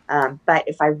 But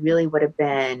if I really would have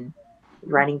been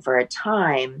running for a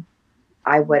time,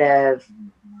 I would have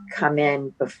come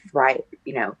in before I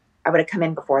would have come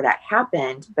in before that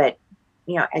happened. But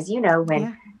as you know,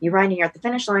 when you run and you're at the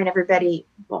finish line, everybody,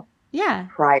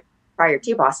 prior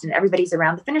to Boston, everybody's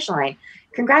around the finish line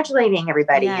congratulating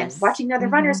everybody and watching the other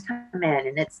runners come in,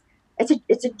 and it's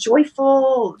a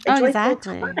joyful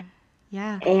time.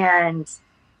 Yeah. And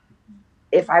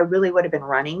if I really would have been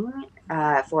running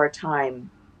for a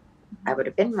time, I would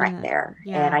have been right there.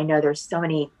 Yeah. And I know there's so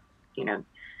many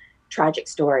tragic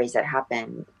stories that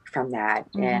happen from that,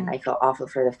 and I feel awful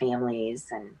for the families,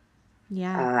 and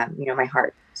my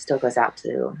heart still goes out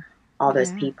to all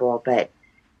those people. But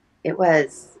it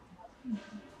was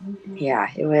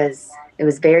it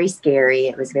was very scary.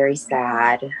 It was very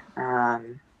sad.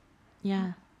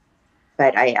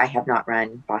 But I have not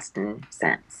run Boston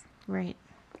since. Right.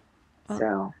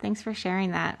 Well, thanks for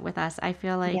sharing that with us. I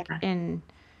feel like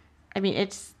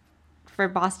it's for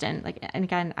Boston, and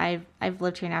again, I've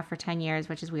lived here now for 10 years,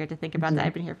 which is weird to think about that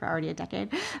I've been here for already a decade,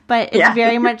 but it's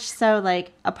very much so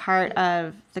like a part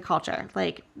of the culture.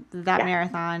 Like that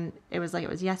marathon, it was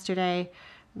yesterday.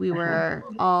 We were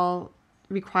all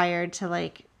required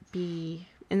to be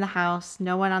in the house,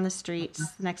 no one on the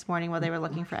streets the next morning while they were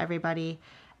looking for everybody.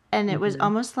 And it was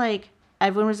almost like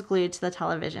everyone was glued to the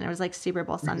television. It was like Super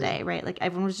Bowl Sunday, right? Like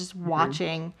everyone was just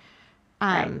watching,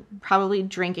 probably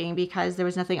drinking because there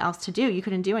was nothing else to do. You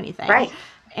couldn't do anything. Right.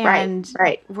 And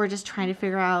Right. we're just trying to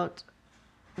figure out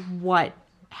what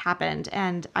happened.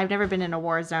 And I've never been in a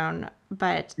war zone,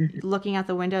 but looking out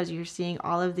the windows, you're seeing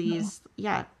all of these,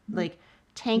 like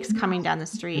tanks coming down the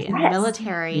street and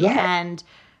military. And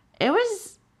it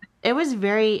was a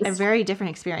very different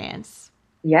experience.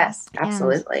 Yes,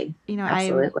 absolutely. And, you know,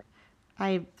 absolutely.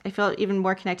 I feel even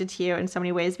more connected to you in so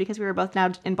many ways because we were both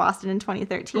now in Boston in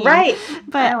 2013. Right.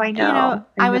 But, I know. You know,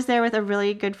 I was there with a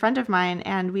really good friend of mine,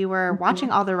 and we were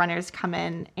watching all the runners come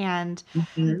in. And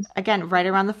again, right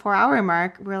around the 4-hour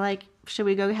mark, we're like, should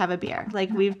we go have a beer?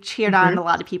 Like, we've cheered on a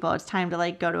lot of people. It's time to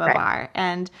like go to a bar.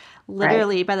 And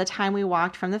literally by the time we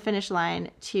walked from the finish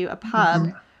line to a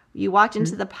pub, you walked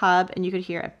into the pub and you could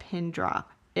hear a pin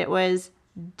drop. It was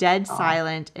dead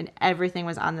silent and everything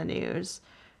was on the news.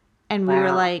 And we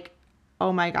were like,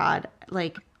 oh my God,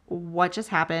 like what just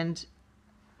happened?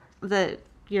 We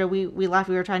left,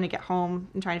 we were trying to get home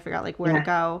and trying to figure out like where to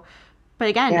go. But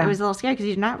again, it was a little scary because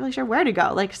you're not really sure where to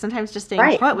go. Like sometimes just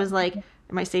staying put was like,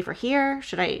 am I safer here?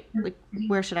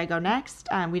 Where should I go next?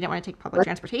 We didn't want to take public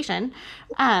transportation.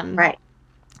 And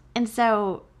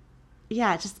so,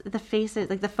 just the faces,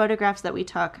 like the photographs that we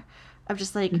took of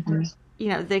just like, you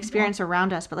know, the experience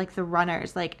around us, but like the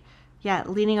runners, like,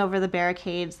 leaning over the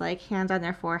barricades, like hands on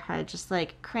their forehead, just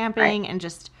like cramping and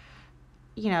just,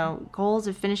 you know, goals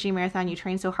of finishing a marathon. You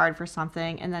train so hard for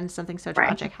something and then something so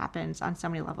tragic happens on so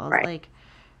many levels. Like,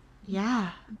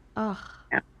 ugh.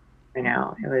 I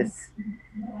know. It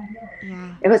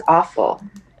was awful.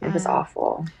 It was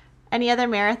awful. Any other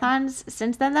marathons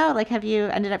since then though? Like have you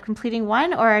ended up completing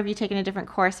one or have you taken a different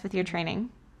course with your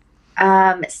training?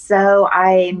 So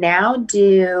I now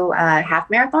do half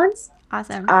marathons.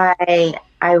 Awesome. I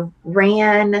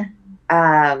ran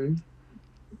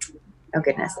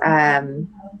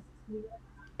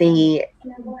the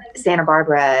Santa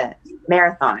Barbara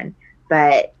marathon,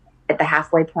 but at the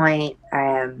halfway point,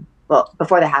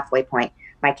 before the halfway point,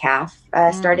 my calf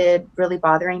started really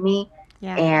bothering me,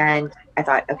 and I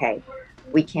thought, okay,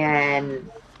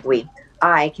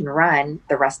 I can run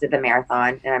the rest of the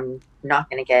marathon, and I'm not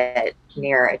going to get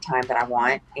near a time that I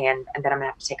want, and then I'm going to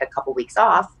have to take a couple weeks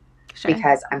off. Sure.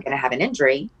 Because I'm going to have an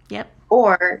injury. Yep.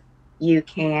 Or you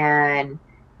can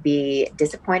be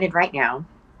disappointed right now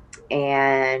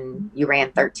and you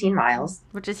ran 13 miles.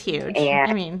 Which is huge.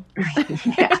 And, I mean.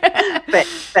 But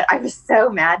I was so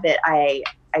mad that I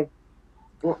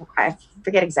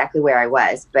forget exactly where I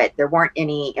was, but there weren't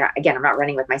any, again, I'm not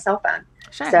running with my cell phone.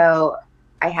 Sure. So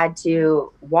I had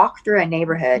to walk through a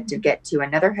neighborhood to get to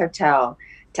another hotel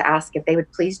to ask if they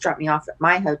would please drop me off at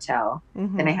my hotel.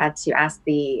 Then I had to ask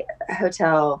the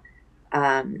hotel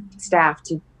staff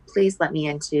to please let me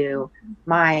into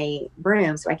my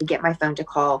room so I could get my phone to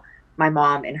call my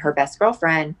mom and her best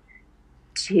girlfriend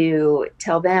to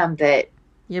tell them that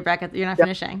you're not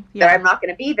finishing. That I'm not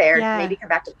going to be there. Maybe come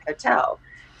back to the hotel.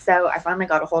 So I finally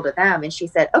got a hold of them and she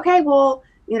said, okay, well,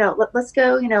 you know, let's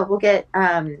go, you know, we'll get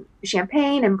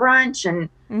champagne and brunch and,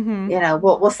 you know,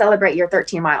 we'll celebrate your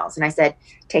 13 miles. And I said,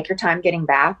 take your time getting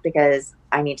back because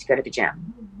I need to go to the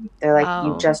gym. They're like,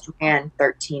 you just ran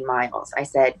 13 miles. I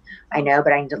said, I know,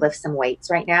 but I need to lift some weights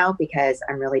right now because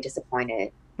I'm really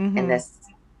disappointed in this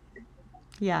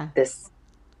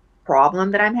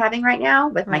problem that I'm having right now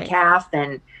with my calf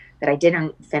and that I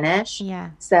didn't finish. Yeah.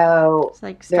 So it's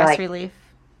like stress relief.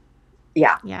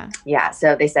 Yeah.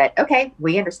 So they said, okay,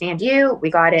 we understand you. We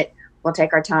got it. We'll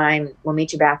take our time. We'll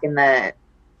meet you back in the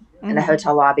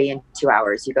hotel lobby in 2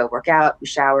 hours. You go work out, you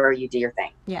shower, you do your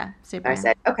thing. Yeah. Super. And I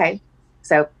said, okay.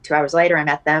 So 2 hours later, I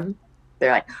met them.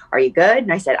 They're like, are you good?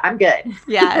 And I said, I'm good.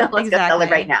 Yeah, Let's go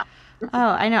celebrate now. Oh,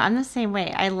 I know. I'm the same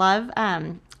way. I love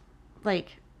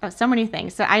so many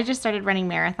things. So I just started running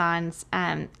marathons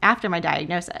after my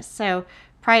diagnosis. So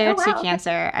prior to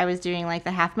cancer, I was doing like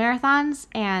the half marathons,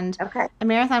 and a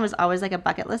marathon was always like a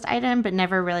bucket list item, but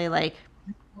never really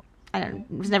it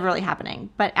was never really happening.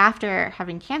 But after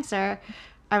having cancer,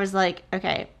 I was like,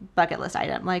 okay, bucket list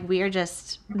item. Like we are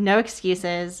just no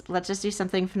excuses. Let's just do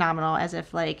something phenomenal as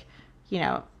if like, you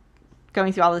know,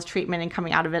 going through all this treatment and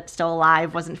coming out of it still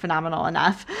alive wasn't phenomenal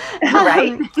enough.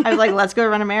 Right. I was like, let's go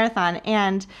run a marathon.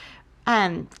 And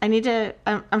I'm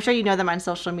sure you know them on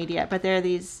social media, but there are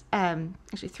these,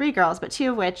 actually 3 girls, but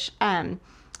 2 of which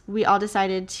we all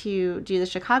decided to do the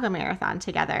Chicago Marathon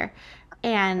together.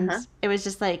 And it was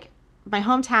just like my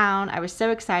hometown. I was so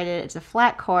excited. It's a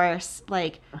flat course,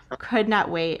 like could not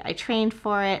wait. I trained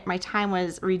for it. My time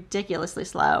was ridiculously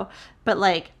slow, but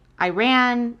like I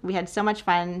ran, we had so much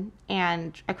fun,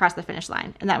 and I crossed the finish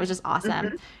line. And that was just awesome.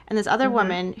 Mm-hmm. And this other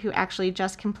woman who actually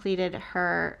just completed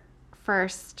her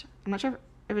first, I'm not sure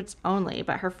if it's only,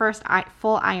 but her first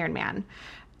full Ironman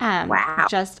Wow.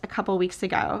 just a couple weeks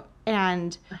ago.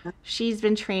 And she's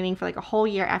been training for like a whole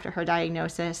year after her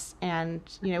diagnosis. And,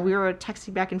 you know, we were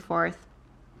texting back and forth.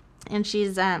 And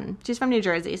she's from New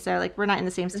Jersey, so like we're not in the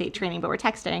same state training, but we're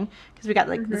texting because we got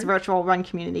like this virtual run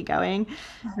community going,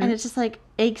 and it's just like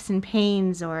aches and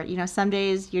pains, or you know, some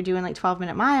days you're doing like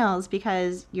 12-minute miles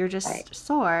because you're just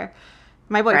sore.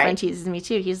 My boyfriend teases me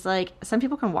too. He's like, some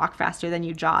people can walk faster than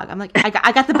you jog. I'm like,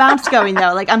 I got the bounce going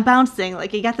though. Like I'm bouncing.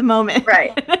 Like you got the moment.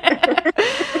 Right.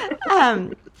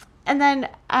 And then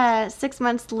 6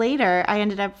 months later, I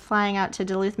ended up flying out to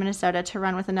Duluth, Minnesota to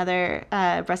run with another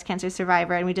breast cancer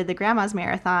survivor. And we did the Grandma's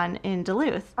Marathon in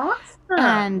Duluth. Awesome.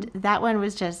 And that one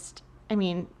was just, I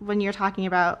mean, when you're talking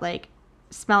about like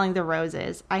smelling the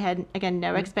roses, I had, again,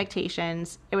 no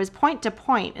expectations. It was point to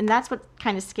point. And that's what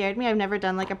kind of scared me. I've never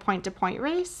done like a point to point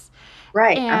race.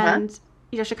 Right. And,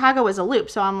 you know, Chicago was a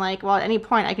loop. So I'm like, well, at any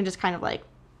point I can just kind of like,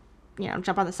 you know,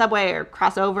 jump on the subway or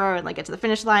cross over and like get to the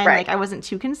finish line. Right. Like I wasn't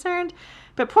too concerned,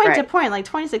 but point to point, like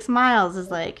 26 miles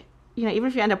is like, you know, even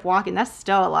if you end up walking, that's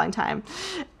still a long time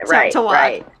to walk.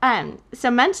 Right. So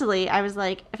mentally I was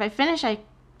like, if I finish,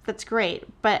 that's great.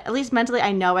 But at least mentally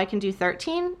I know I can do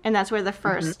 13. And that's where the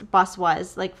first bus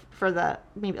was, like for the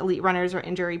maybe elite runners or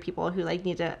injury people who like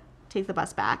need to take the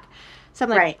bus back. So I'm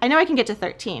like, I know I can get to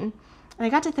 13. And I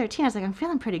got to 13. I was like, I'm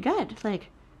feeling pretty good. Like,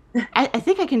 I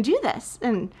think I can do this.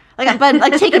 And like, but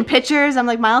like taking pictures, I'm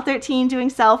like mile 13 doing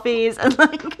selfies and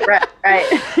like, right.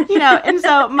 You know, and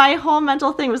so my whole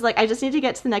mental thing was like, I just need to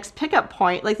get to the next pickup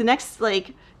point, like the next,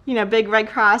 like, you know, big Red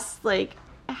Cross, like,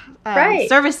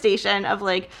 service station of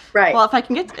like, well, if I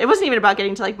can get, it wasn't even about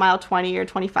getting to like mile 20 or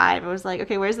 25. It was like,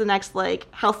 okay, where's the next like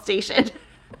health station?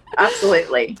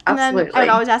 Absolutely. And then I would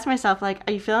always ask myself, like,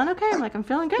 are you feeling okay? I'm like, I'm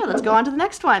feeling good. Let's go on to the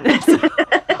next one.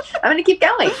 I'm going to keep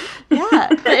going. Yeah.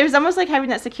 But it was almost like having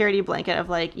that security blanket of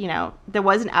like, you know, there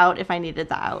was an out if I needed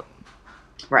the out.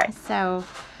 Right. So,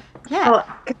 yeah. Well,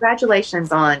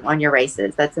 congratulations on your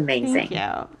races. That's amazing.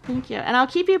 Thank you. And I'll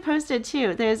keep you posted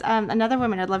too. There's another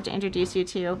woman I'd love to introduce you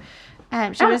to.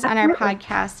 She was on our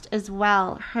podcast as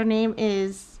well. Her name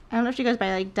is, I don't know if she goes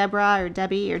by like Deborah or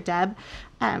Debbie or Deb.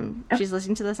 She's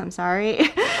listening to this. I'm sorry.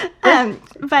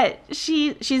 But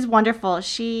she's wonderful.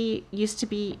 She used to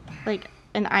be like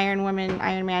an Ironman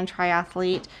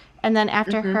triathlete. And then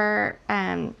after her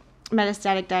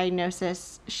metastatic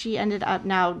diagnosis, she ended up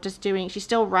now just doing, she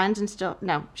still runs and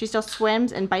she still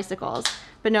swims and bicycles,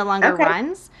 but no longer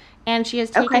runs. And she has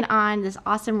taken on this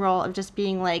awesome role of just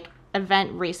being like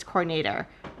event race coordinator,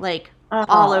 like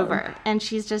all over. And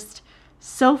she's just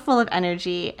so full of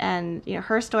energy. And, you know,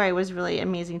 her story was really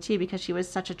amazing too, because she was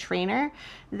such a trainer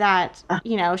that,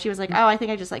 you know, she was like, oh, I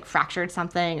think I just like fractured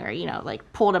something, or, you know,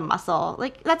 like pulled a muscle.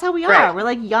 Like, that's how we are. We're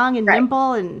like young and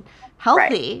nimble and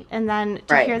healthy. And then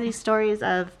to hear these stories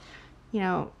of, you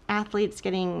know, athletes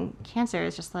getting cancer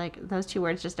is just like, those two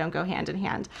words just don't go hand in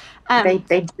hand.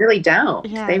 They really don't.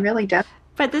 Yeah. They really don't.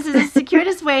 But this is the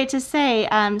securest way to say,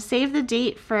 save the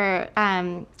date for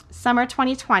summer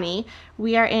 2020.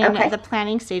 We are in the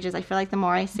planning stages. I feel like the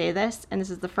more I say this, and this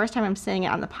is the first time I'm saying it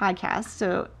on the podcast,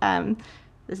 so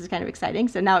this is kind of exciting.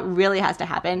 So now it really has to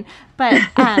happen. But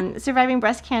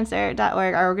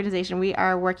survivingbreastcancer.org, our organization, we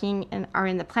are working and are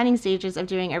in the planning stages of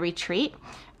doing a retreat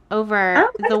over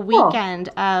the weekend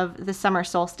of the summer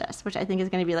solstice, which I think is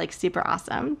going to be like super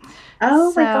awesome.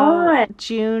 Oh, my God.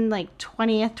 June like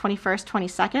 20th, 21st,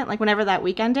 22nd, like whenever that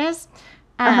weekend is.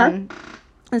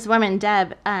 This woman,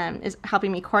 Deb, is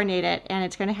helping me coordinate it, and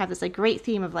it's going to have this like great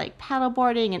theme of like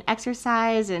paddleboarding and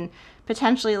exercise and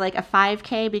potentially like a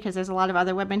 5K, because there's a lot of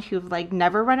other women who've like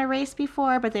never run a race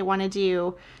before, but they want to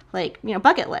do like, you know,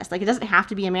 bucket list. Like it doesn't have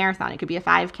to be a marathon. It could be a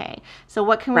 5K. So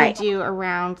what can we do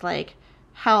around like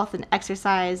health and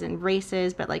exercise and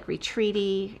races, but like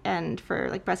retreaty and for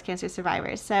like breast cancer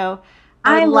survivors? So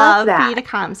I would love for you to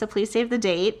come. So please save the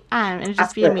date. And it'd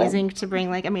just be amazing to bring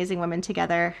like amazing women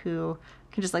together who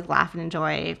can just like laugh and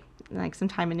enjoy like some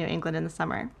time in New England in the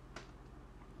summer.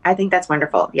 I think that's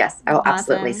wonderful. Yes, I will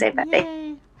absolutely save that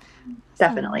date.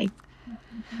 Definitely.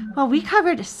 Well, we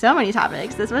covered so many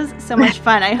topics. This was so much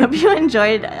fun. I hope you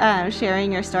enjoyed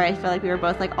sharing your story. I feel like we were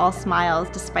both like all smiles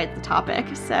despite the topic.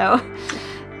 So,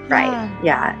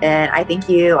 yeah. And I think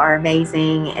you are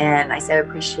amazing, and I so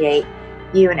appreciate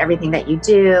you and everything that you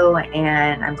do.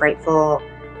 And I'm grateful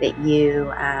that you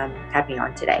had me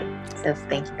on today. So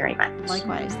thank you very much.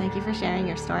 Likewise. Thank you for sharing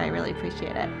your story. I really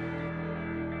appreciate it.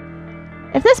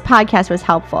 If this podcast was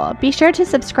helpful, be sure to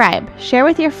subscribe, share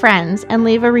with your friends, and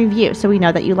leave a review so we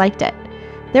know that you liked it.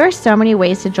 There are so many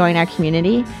ways to join our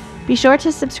community. Be sure to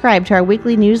subscribe to our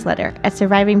weekly newsletter at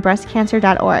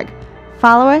survivingbreastcancer.org.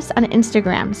 Follow us on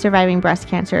Instagram,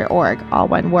 survivingbreastcancer.org, all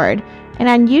one word, and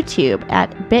on YouTube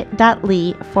at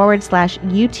bit.ly/YouTube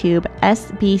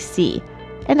SBC,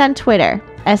 and on Twitter,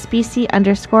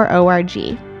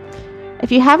 SBC_ORG.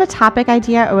 If you have a topic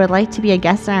idea or would like to be a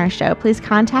guest on our show, please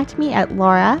contact me at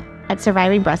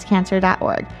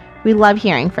laura@survivingbreastcancer.org. We love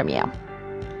hearing from you.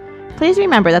 Please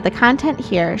remember that the content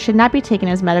here should not be taken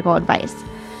as medical advice.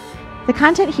 The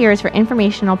content here is for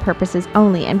informational purposes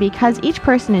only, and because each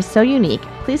person is so unique,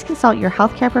 please consult your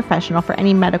healthcare professional for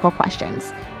any medical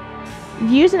questions.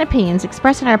 Views and opinions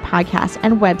expressed in our podcast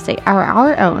and website are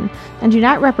our own and do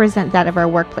not represent that of our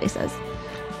workplaces.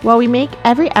 While we make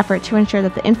every effort to ensure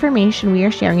that the information we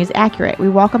are sharing is accurate, we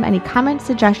welcome any comments,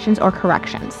 suggestions, or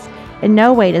corrections. In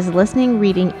no way does listening,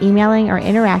 reading, emailing, or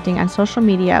interacting on social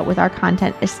media with our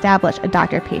content establish a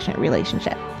doctor-patient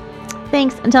relationship.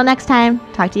 Thanks. Until next time.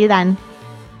 Talk to you then.